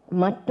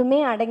மட்டுமே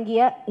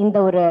அடங்கிய இந்த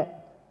ஒரு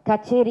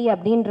கச்சேரி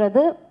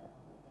அப்படின்றது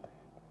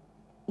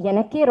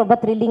எனக்கே ரொம்ப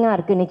த்ரில்லிங்காக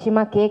இருக்குது.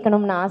 நிச்சயமாக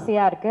கேட்கணும்னு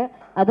ஆசையாக இருக்குது.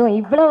 அதுவும்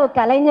இவ்வளோ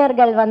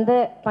கலைஞர்கள் வந்து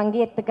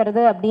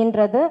பங்கேற்றுக்கிறது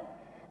அப்படின்றது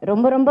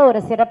ரொம்ப ரொம்ப ஒரு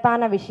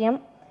சிறப்பான விஷயம்.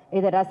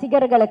 இது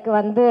ரசிகர்களுக்கு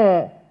வந்து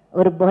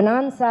ஒரு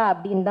பொனான்சா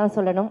அப்படின்னு தான்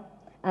சொல்லணும்.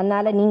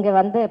 அதனால் நீங்கள்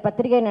வந்து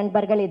பத்திரிகை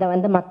நண்பர்கள் இதை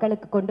வந்து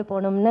மக்களுக்கு கொண்டு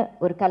போகணும்னு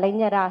ஒரு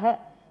கலைஞராக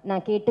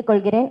நான்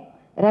கேட்டுக்கொள்கிறேன்.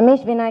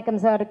 ரமேஷ்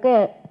விநாயகம் சாருக்கு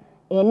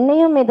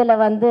என்னையும்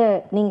இதில் வந்து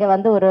நீங்கள்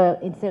வந்து ஒரு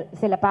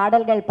சில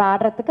பாடல்கள்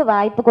பாடுறதுக்கு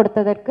வாய்ப்பு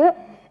கொடுத்ததற்கு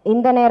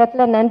இந்த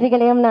நேரத்தில்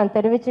நன்றிகளையும் நான்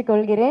தெரிவித்து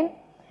கொள்கிறேன்.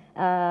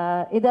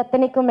 இது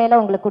அத்தனைக்கும் மேலே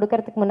உங்களுக்கு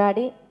கொடுக்கறதுக்கு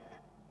முன்னாடி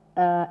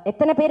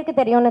எத்தனை பேருக்கு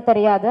தெரியும்னு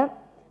தெரியாது,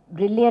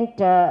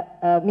 brilliant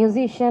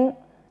musician,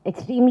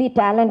 extremely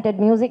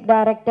talented music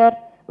director,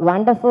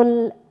 wonderful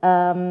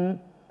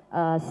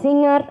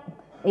singer,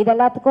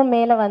 இதெல்லாத்துக்கும்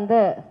மேலே வந்து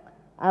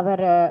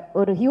அவர்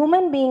ஒரு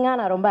ஹியூமன் பீயிங்காக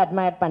நான் ரொம்ப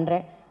அட்மயர்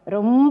பண்ணுறேன்.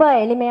 ரொம்ப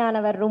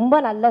எளிமையானவர், ரொம்ப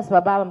நல்ல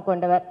ஸ்வபாவம்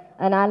கொண்டவர்.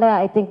 அதனால்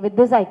I think with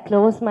this I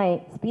close my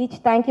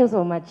speech. Thank you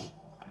so much.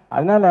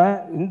 அதனால்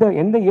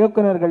எந்த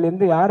இயக்குநர்கள்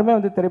யாருமே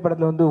வந்து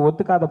திரைப்படத்தில் வந்து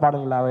ஒத்துக்காத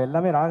பாடல்கள்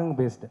எல்லாமே ராகங்க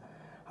பேஸ்டு.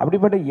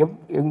 அப்படிப்பட்ட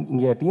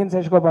இங்கே டிஎன்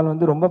சேஷகோபால்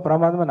வந்து ரொம்ப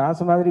பிரமாதமாக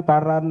நாசு மாதிரி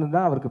பாடுறாருன்னு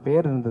தான் அவருக்கு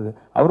பேர் இருந்தது.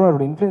 அவரும்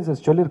அவருடைய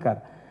இன்ஃப்ளூயன்சஸ் சொல்லியிருக்கார்.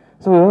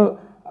 ஸோ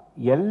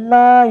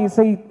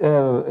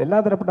எல்லா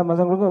தரப்பட்ட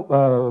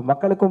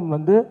மக்களுக்கும்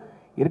வந்து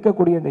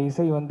இருக்கக்கூடிய இந்த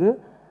இசை வந்து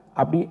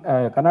அப்படி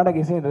கர்நாடக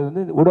இசைன்றது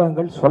வந்து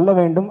ஊடகங்கள் சொல்ல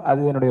வேண்டும்.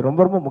 அது என்னுடைய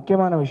ரொம்ப ரொம்ப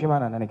முக்கியமான விஷயமா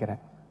நான்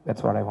நினைக்கிறேன்.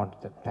 That's what I want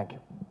to thank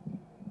you.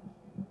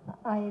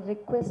 I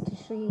request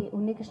Sri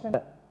Unnikrishnan.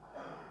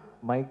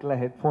 மைக்கில்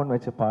ஹெட்ஃபோன்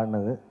வச்சு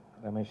பாடினது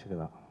ரமேஷுக்கு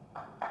தான்.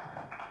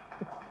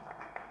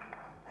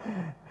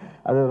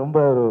 அது ரொம்ப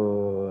ஒரு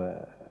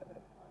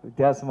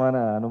வித்தியாசமான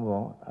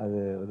அனுபவம். அது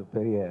ஒரு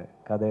பெரிய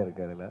கதை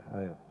இருக்குது அதில்.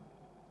 அது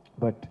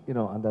பட்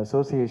அந்த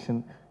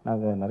அசோசியேஷன்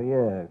நாங்கள் நிறைய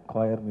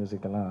காயர்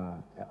மியூசிக்கெல்லாம்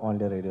ஆல்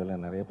இண்டியா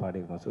ரேடியோவில் நிறைய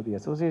பாடியிருக்கோம். So the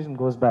association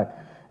goes back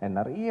and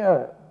நிறைய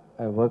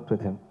ஒர்க்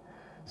வித் ஹிம்.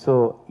 ஸோ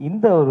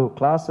இந்த ஒரு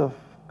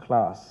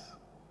class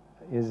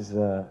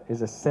is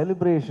a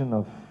celebration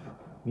of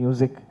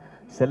music,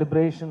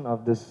 celebration of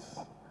this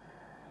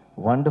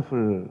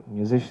wonderful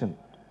musician,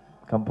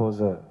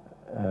 composer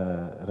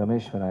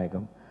Ramesh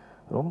Vinayakam.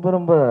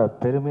 ரொம்ப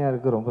பெருமையாக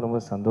இருக்குது, ரொம்ப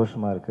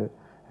சந்தோஷமாக இருக்குது.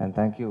 And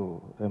thank you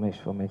Ramesh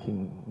for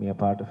making me a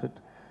part of it.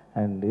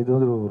 And இது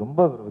ஒரு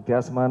ரொம்ப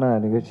வித்தியாசமான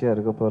நிகழ்ச்சியாக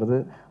இருக்க போகிறது.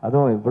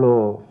 அதுவும் இவ்வளோ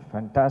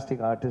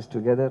fantastic artist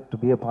together to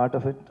be a part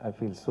of it. I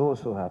feel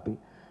so happy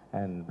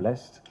and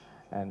blessed.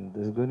 And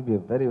this is going to be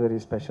a very very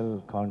special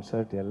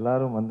concert.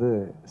 எல்லாரும் வந்து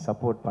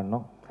சப்போர்ட்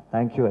பண்ணோம்.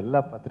 தேங்க்யூ எல்லா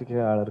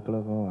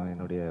பத்திரிகையாளர்களுக்கும்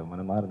என்னுடைய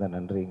மனமார்ந்த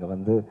நன்றி. இங்கே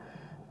வந்து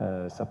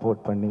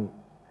சப்போர்ட் பண்ணி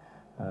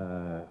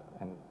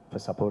and for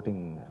supporting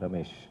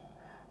Ramesh.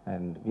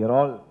 And we are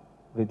all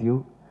with you.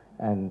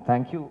 And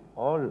thank you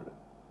all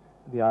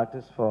the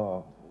artists for,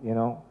 you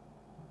know,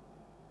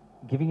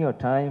 giving your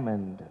time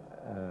and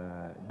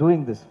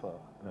doing this for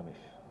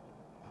Ramesh.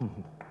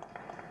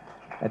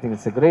 I think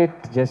it's a great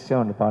gesture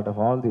on the part of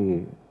all the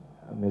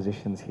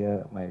musicians here,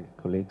 my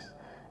colleagues.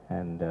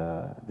 And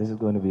this is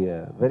going to be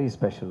a very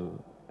special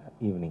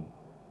evening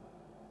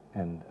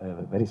and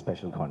a very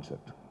special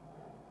concert.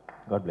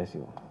 God bless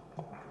you.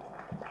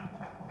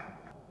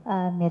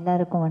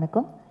 எல்லாருக்கும்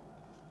வணக்கம்.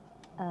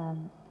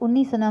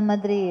 உன்னி சொன்ன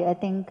மாதிரி I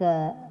think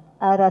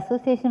our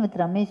association with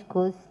Ramesh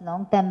cos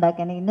long time back.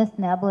 எனக்கு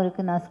இன்னும் ஞாபகம்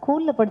இருக்குது, நான்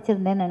ஸ்கூலில்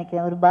படிச்சிருந்தேன்னு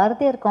நினைக்கிறேன். ஒரு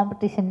பாரதியார்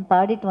காம்படிஷன்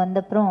பாடிட்டு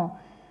வந்தப்புறம்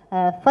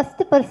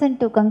first person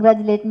to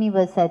congratulate me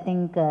was I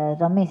think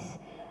Ramesh.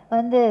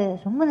 வந்து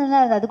ரொம்ப நல்லா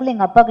இருந்தது. அதுக்குள்ளே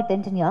எங்கள் அப்பாவுக்கு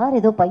டென்ஷன், யார்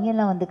ஏதோ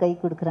பையன்லாம் வந்து கை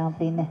கொடுக்குறான்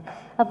அப்படின்னு.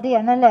 அப்படி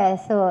அதனால்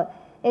so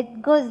it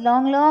goes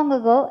long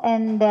ago.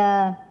 And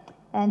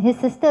his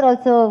sister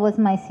also was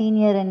my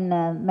senior இன்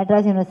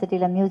மெட்ராஸ்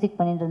யூனிவர்சிட்டியில் மியூசிக்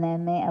பண்ணிட்டு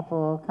இருந்தேன்.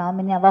 அப்போது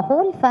காமினி அவள்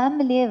ஹோல்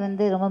ஃபேமிலியே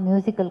வந்து ரொம்ப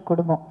மியூசிக்கல்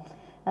குடும்பம்.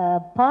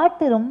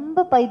 பாட்டு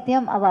ரொம்ப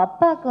பைத்தியம். அவள்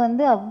அப்பாவுக்கு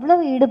வந்து அவ்வளோ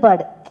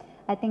ஈடுபாடு.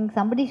 I think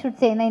somebody should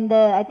say. ஏன்னா இந்த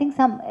ஐ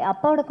திங்க்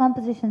அப்பாவோட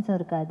காம்போசிஷன்ஸும்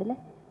இருக்கா அதில்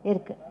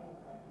இருக்குது.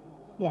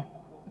 யா,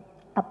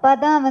 அப்பா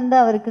தான் வந்து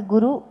அவருக்கு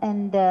குரு.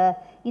 அண்ட்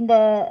இந்த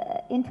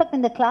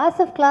இன்ஃபேக்ட் இந்த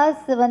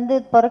கிளாஸ் வந்து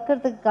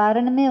பிறக்கிறதுக்கு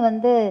காரணமே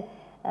வந்து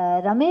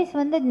ரமேஷ்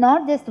வந்து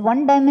not just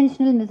one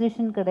dimensional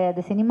musician கிடையாது,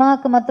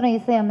 சினிமாவுக்கு மாத்திரம்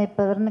இசை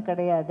அமைப்பவர்னு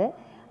கிடையாது.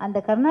 அந்த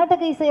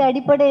கர்நாடக இசை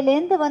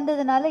அடிப்படையிலேருந்து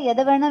வந்ததுனால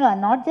எதை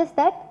வேணாலும், நாட் ஜஸ்ட்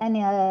தட். அண்ட்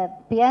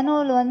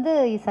பியானோவில் வந்து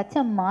such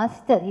a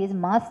master. He is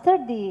master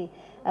the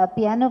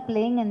piano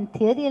playing and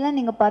தியரியெல்லாம்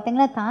நீங்கள்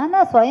பார்த்தீங்கன்னா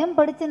தானாக சுயம்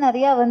படித்து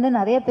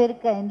நிறைய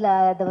பேருக்கு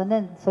அதை வந்து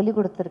சொல்லி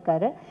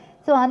கொடுத்துருக்காரு.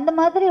 ஸோ அந்த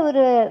மாதிரி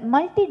ஒரு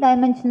multi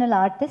dimensional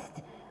artist.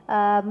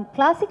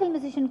 Classical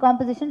musician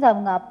compositions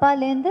அவங்க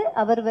அப்பாலேருந்து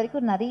அவர்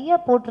வரைக்கும் நிறைய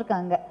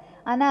போட்டிருக்காங்க.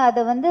 ஆனால்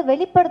அதை வந்து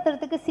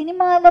வெளிப்படுத்துறதுக்கு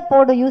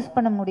சினிமாவில் யூஸ்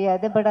பண்ண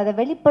முடியாது. பட் அதை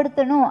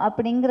வெளிப்படுத்தணும்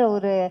அப்படிங்கிற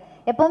ஒரு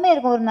எப்போவுமே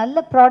இருக்கும், ஒரு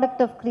நல்ல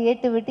ப்ராடக்ட் ஆஃப்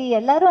க்ரியேட்டிவிட்டி.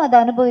 எல்லாரும் அதை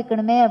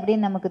அனுபவிக்கணுமே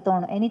அப்படின்னு நமக்கு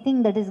தோணும்.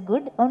 Anything that is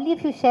good, only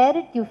if you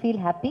share it you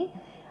feel happy.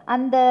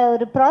 அந்த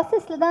ஒரு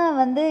ப்ராசஸில் தான்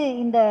வந்து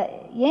இந்த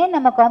ஏன்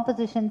நம்ம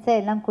காம்போசிஷன்ஸை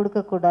எல்லாம்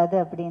கொடுக்கக்கூடாது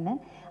அப்படின்னு.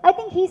 I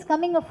think he's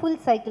coming a full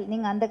cycle.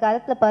 நீங்கள் அந்த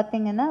காலத்தில்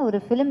பார்த்தீங்கன்னா ஒரு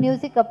ஃபிலிம்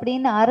மியூசிக்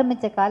அப்படின்னு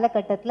ஆரம்பித்த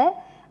காலகட்டத்தில்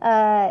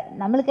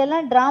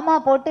நம்மளுக்கெல்லாம் ட்ராமா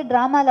போட்டு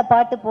ட்ராமாவில்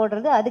பாட்டு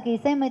போடுறது, அதுக்கு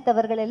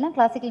இசையமைத்தவர்கள் எல்லாம்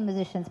கிளாசிக்கல்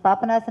மியூசிஷியன்ஸ்.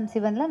 பாபநாசம்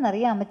சிவன்லாம்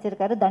நிறைய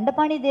அமைச்சிருக்காரு.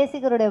 தண்டபாணி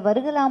தேசிகருடைய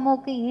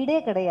வருகலாமோக்கு ஈடே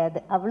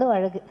கிடையாது, அவ்வளோ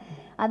அழகு.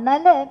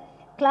 அதனால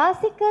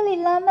கிளாசிக்கல்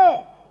இல்லாமல்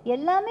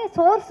எல்லாமே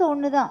சோர்ஸ்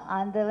ஒன்று தான்.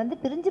 அந்த வந்து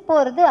பிரிஞ்சு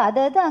போகிறது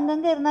அது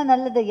அங்கங்கே இருந்தால்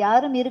நல்லது.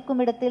 யாரும்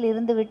இருக்கும் இடத்தில்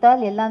இருந்து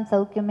விட்டால் எல்லாம்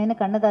சௌக்கியமேனு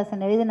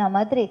கண்ணதாசன் எழுதின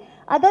மாதிரி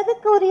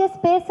அதுக்கு உரிய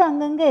ஸ்பேஸ்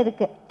அங்கங்கே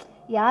இருக்குது.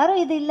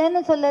 யாரும் இது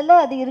இல்லைன்னு சொல்லலை,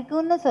 அது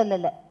இருக்குன்னு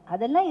சொல்லலை.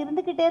 அதெல்லாம்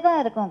இருந்துக்கிட்டே தான்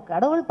இருக்கும்.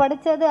 கடவுள்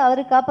படைச்சது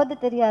அவரு காப்பாற்ற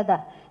தெரியாதா?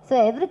 So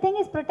every thing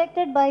is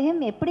protected by him.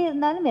 எப்படி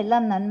இருந்தாலும்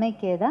எல்லாம்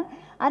நன்மைக்கே தான்.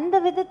 அந்த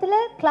விதத்தில்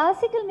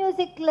கிளாசிக்கல்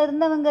மியூசிக்கில்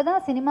இருந்தவங்க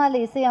தான்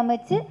சினிமாவில் இசை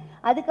அமைச்சு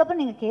அதுக்கப்புறம்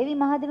நீங்கள் கேவி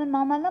மகாதேவன்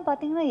மாமாலாம்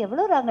பார்த்தீங்கன்னா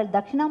எவ்வளோ ராகங்கள்,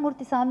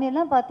 தட்சிணாமூர்த்தி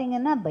சாமியெல்லாம்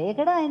பார்த்தீங்கன்னா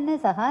பயகடா என்ன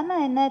சஹானா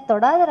என்ன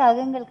தொடாத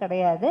ராகங்கள்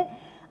கிடையாது.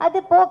 அது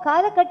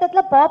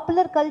காலகட்டத்தில்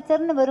பாப்புலர்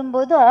கல்ச்சர்னு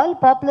வரும்போது ஆல்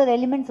பாப்புலர்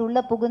எலிமெண்ட்ஸ்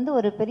உள்ளே புகுந்து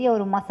ஒரு பெரிய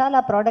ஒரு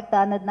மசாலா ப்ராடக்ட்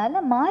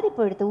ஆனதுனால மாறி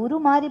போயிடுது.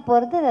 மாறி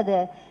போகிறது அது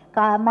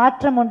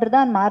மாற்றம் ஒன்று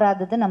தான்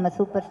மாறாதது. நம்ம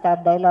சூப்பர்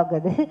ஸ்டார் டைலாக்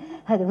அது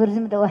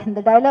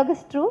இந்த டைலாக்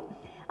இஸ் ட்ரூ.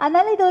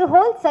 அதனால் இது ஒரு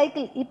ஹோல்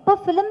சைக்கிள். இப்போ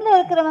ஃபிலிமில்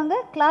இருக்கிறவங்க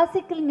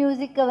கிளாசிக்கல்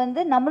மியூசிக்கை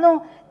வந்து நம்மளும்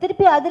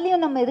திருப்பி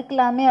அதுலேயும் நம்ம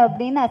இருக்கலாமே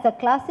அப்படின்னு ஆஸ் அ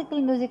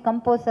கிளாசிக்கல் மியூசிக்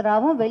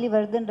கம்போசராகவும்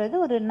வெளிவருதுன்றது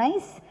ஒரு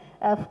nice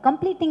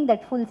completing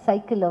that full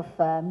cycle of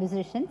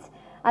musicians.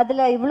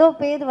 அதில் இவ்வளோ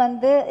பேர்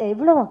வந்து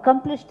இவ்வளோ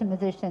அக்கம்ப்ளிஷ்டு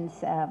மியூசிஷியன்ஸ்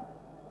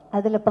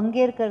அதில்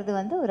பங்கேற்கிறது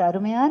வந்து ஒரு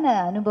அருமையான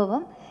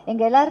அனுபவம்.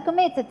 எங்கள்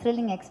எல்லாருக்குமே it's a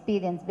thrilling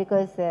experience.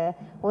 Because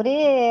ஒரே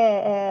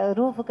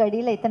ரூஃபுக்கு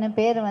அடியில் இத்தனை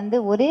பேர் வந்து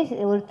ஒரு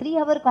 3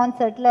 hour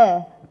கான்சர்ட்டில்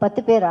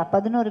 10 பேரா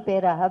 11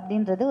 பேரா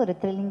அப்படின்றது ஒரு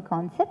thrilling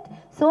concept.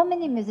 So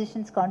many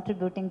musicians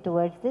contributing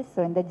towards this.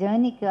 So இந்த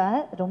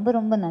ஜேர்னிக்காக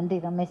ரொம்ப நன்றி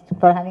Ramesh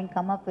for having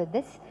come up with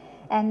this.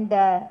 And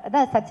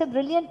அதான் சச் அ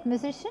பிரில்லியன்ட்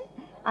மியூசிஷியன்.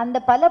 அந்த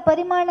பல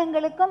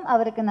பரிமாணங்களுக்கும்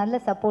அவருக்கு நல்ல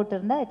சப்போர்ட்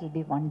இருந்தால் it will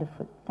be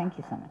wonderful.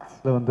 Thank you so much.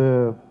 இதில் வந்து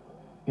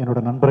என்னோட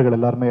நண்பர்கள்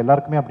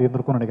எல்லாருக்குமே அப்படி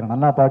இருந்திருக்கும்னு நினைக்கிறேன்.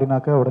 நல்லா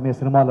பாடினாக்க உடனே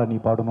சினிமாவில் நீ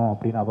பாடணும்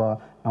அப்படின்னு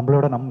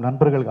நம்மளோட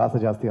நண்பர்களுக்கு ஆசை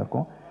ஜாஸ்தியாக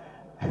இருக்கும்.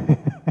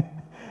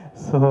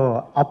 ஸோ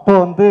அப்போ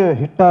வந்து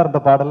ஹிட்டாக இருந்த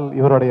பாடல்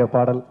இவருடைய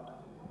பாடல்.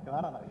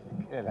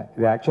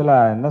 இது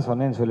ஆக்சுவலாக என்ன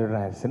சொன்னேன்னு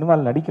சொல்லிடுறேன்.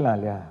 சினிமாவில் நடிக்கலாம்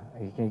இல்லையா,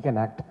 you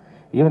can act.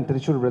 Even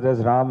Thrissur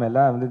brothers Ram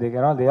எல்லாம் வந்து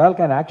they all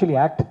can actually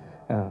act.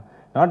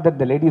 Not that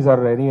the ladies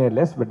are any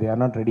less, but they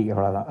are not ready.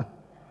 அவ்வளோதான்.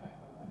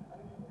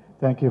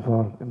 Thank you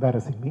for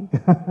embarrassing me.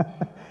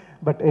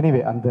 But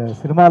anyway அந்த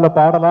சினிமாவில்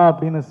பாடலாம்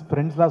அப்படின்னு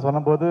ஃப்ரெண்ட்ஸ்லாம்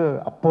சொன்னபோது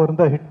அப்போ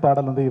இருந்த ஹிட்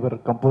பாடல் வந்து இவர்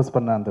கம்போஸ்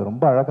பண்ண அந்த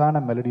ரொம்ப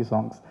அழகான மெலடி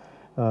சாங்ஸ்,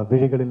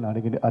 விழிகளில்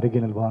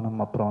அருகினில் வானம்,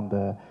 அப்புறம் அந்த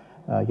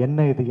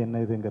என்ன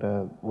இதுங்கிற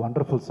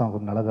வண்டர்ஃபுல் சாங்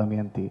ஒரு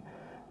நலதமயந்தி.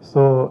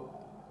 ஸோ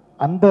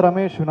அந்த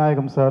ரமேஷ்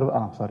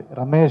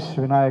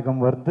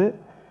விநாயகம் வந்து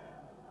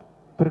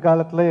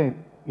பிற்காலத்தில்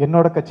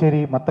என்னோட கச்சேரி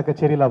மற்ற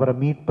கச்சேரியில் அவரை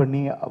மீட்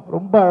பண்ணி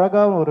ரொம்ப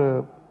அழகாக ஒரு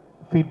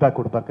ஃபீட்பேக்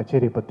கொடுப்பார்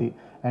கச்சேரியை பற்றி.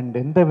 அண்ட்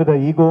எந்த வித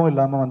ஈகோவும்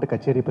இல்லாமல் வந்து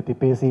கச்சேரியை பற்றி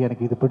பேசி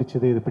எனக்கு இது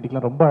பிடிச்சது இது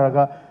பிடிக்கலாம் ரொம்ப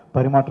அழகாக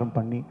பரிமாற்றம்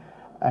பண்ணி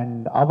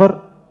அண்ட் அவர்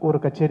ஒரு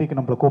கச்சேரிக்கு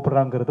நம்மளை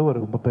கூப்பிட்றாங்கிறது ஒரு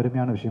ரொம்ப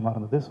பெருமையான விஷயமா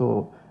இருந்தது. ஸோ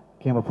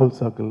கேம் அ ஃபுல்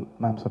சர்க்கிள்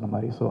மேம் சொன்ன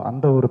மாதிரி. ஸோ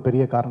அந்த ஒரு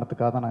பெரிய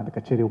காரணத்துக்காக தான் நான் இந்த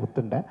கச்சேரியை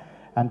ஒத்துண்டேன்.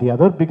 And the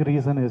other big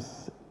reason is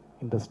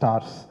இந்த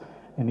ஸ்டார்ஸ்.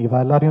 இவ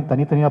எல்லாரையும்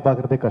தனித்தனியாக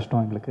பார்க்குறதே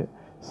கஷ்டம் எங்களுக்கு.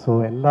 ஸோ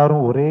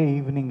எல்லாரும் ஒரே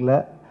ஈவினிங்கில்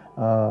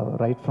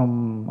ரைட் ஃப்ரம்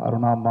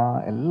அருணாமா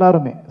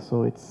எல்லாருமே. So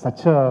it's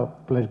such a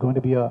plus going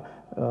to be a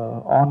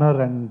honour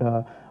and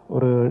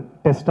ஒரு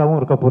டெஸ்ட்டாகவும்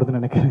இருக்க போகிறதுன்னு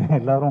நினைக்கிறேன்.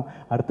 எல்லாரும்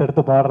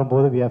அடுத்தடுத்து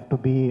பாடும்போது we have to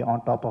be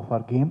on top of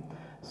our game.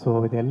 So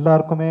இது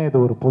எல்லாருக்குமே இது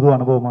ஒரு புது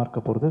அனுபவமாக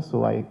இருக்க போகிறது. So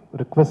I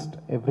request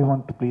every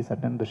one to please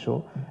attend the show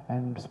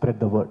and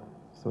spread the word.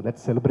 So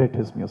let's celebrate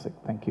his music.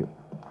 Thank you.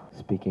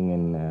 Speaking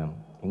in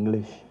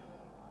English.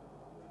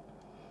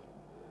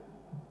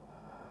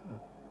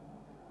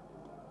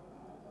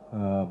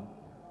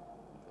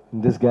 In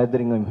this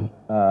gathering,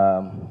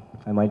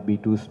 I might be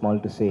too small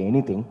to say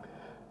anything.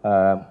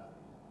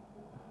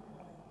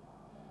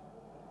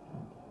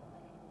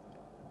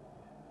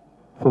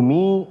 For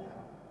me,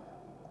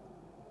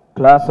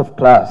 class of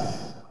class,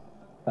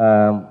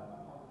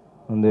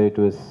 and it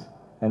was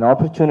an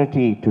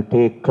opportunity to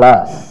take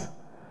class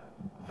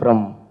from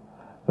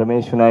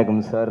Ramesh Vinayakam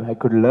sir. I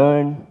could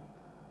learn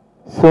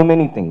so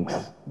many things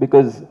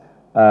because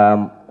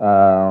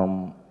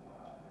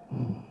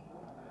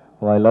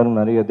while learning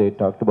Nariya, they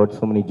talked about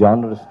so many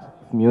genres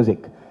of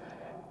music.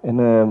 And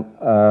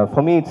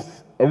for me, it's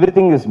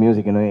everything is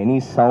music. Any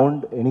sound,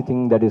 anything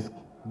that is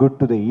good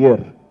to the ear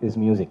is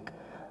music.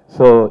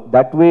 So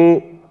that way,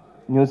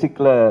 music,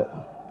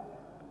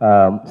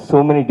 so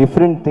many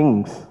different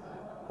things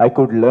I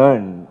could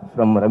learn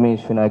from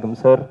Ramesh Vinayakam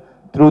sir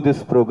through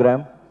this program.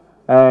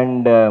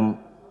 And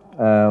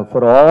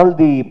for all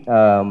the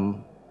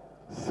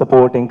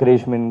support,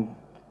 encouragement,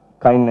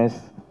 kindness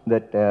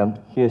that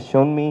he has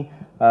shown me,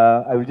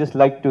 I would just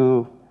like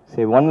to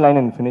say one line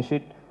and finish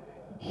it.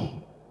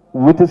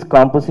 With his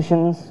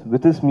compositions,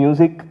 with his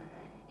music,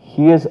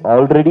 he has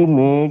already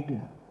made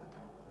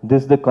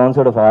this the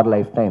concert of our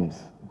lifetimes.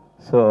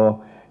 So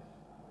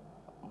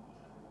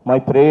my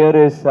prayer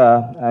is,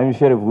 I'm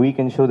sure if we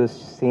can show the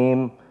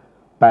same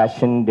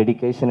passion,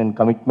 dedication and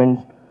commitment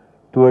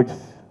towards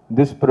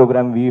this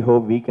program, we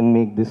hope we can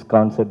make this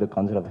concert the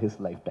concert of his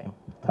lifetime.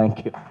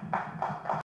 Thank you.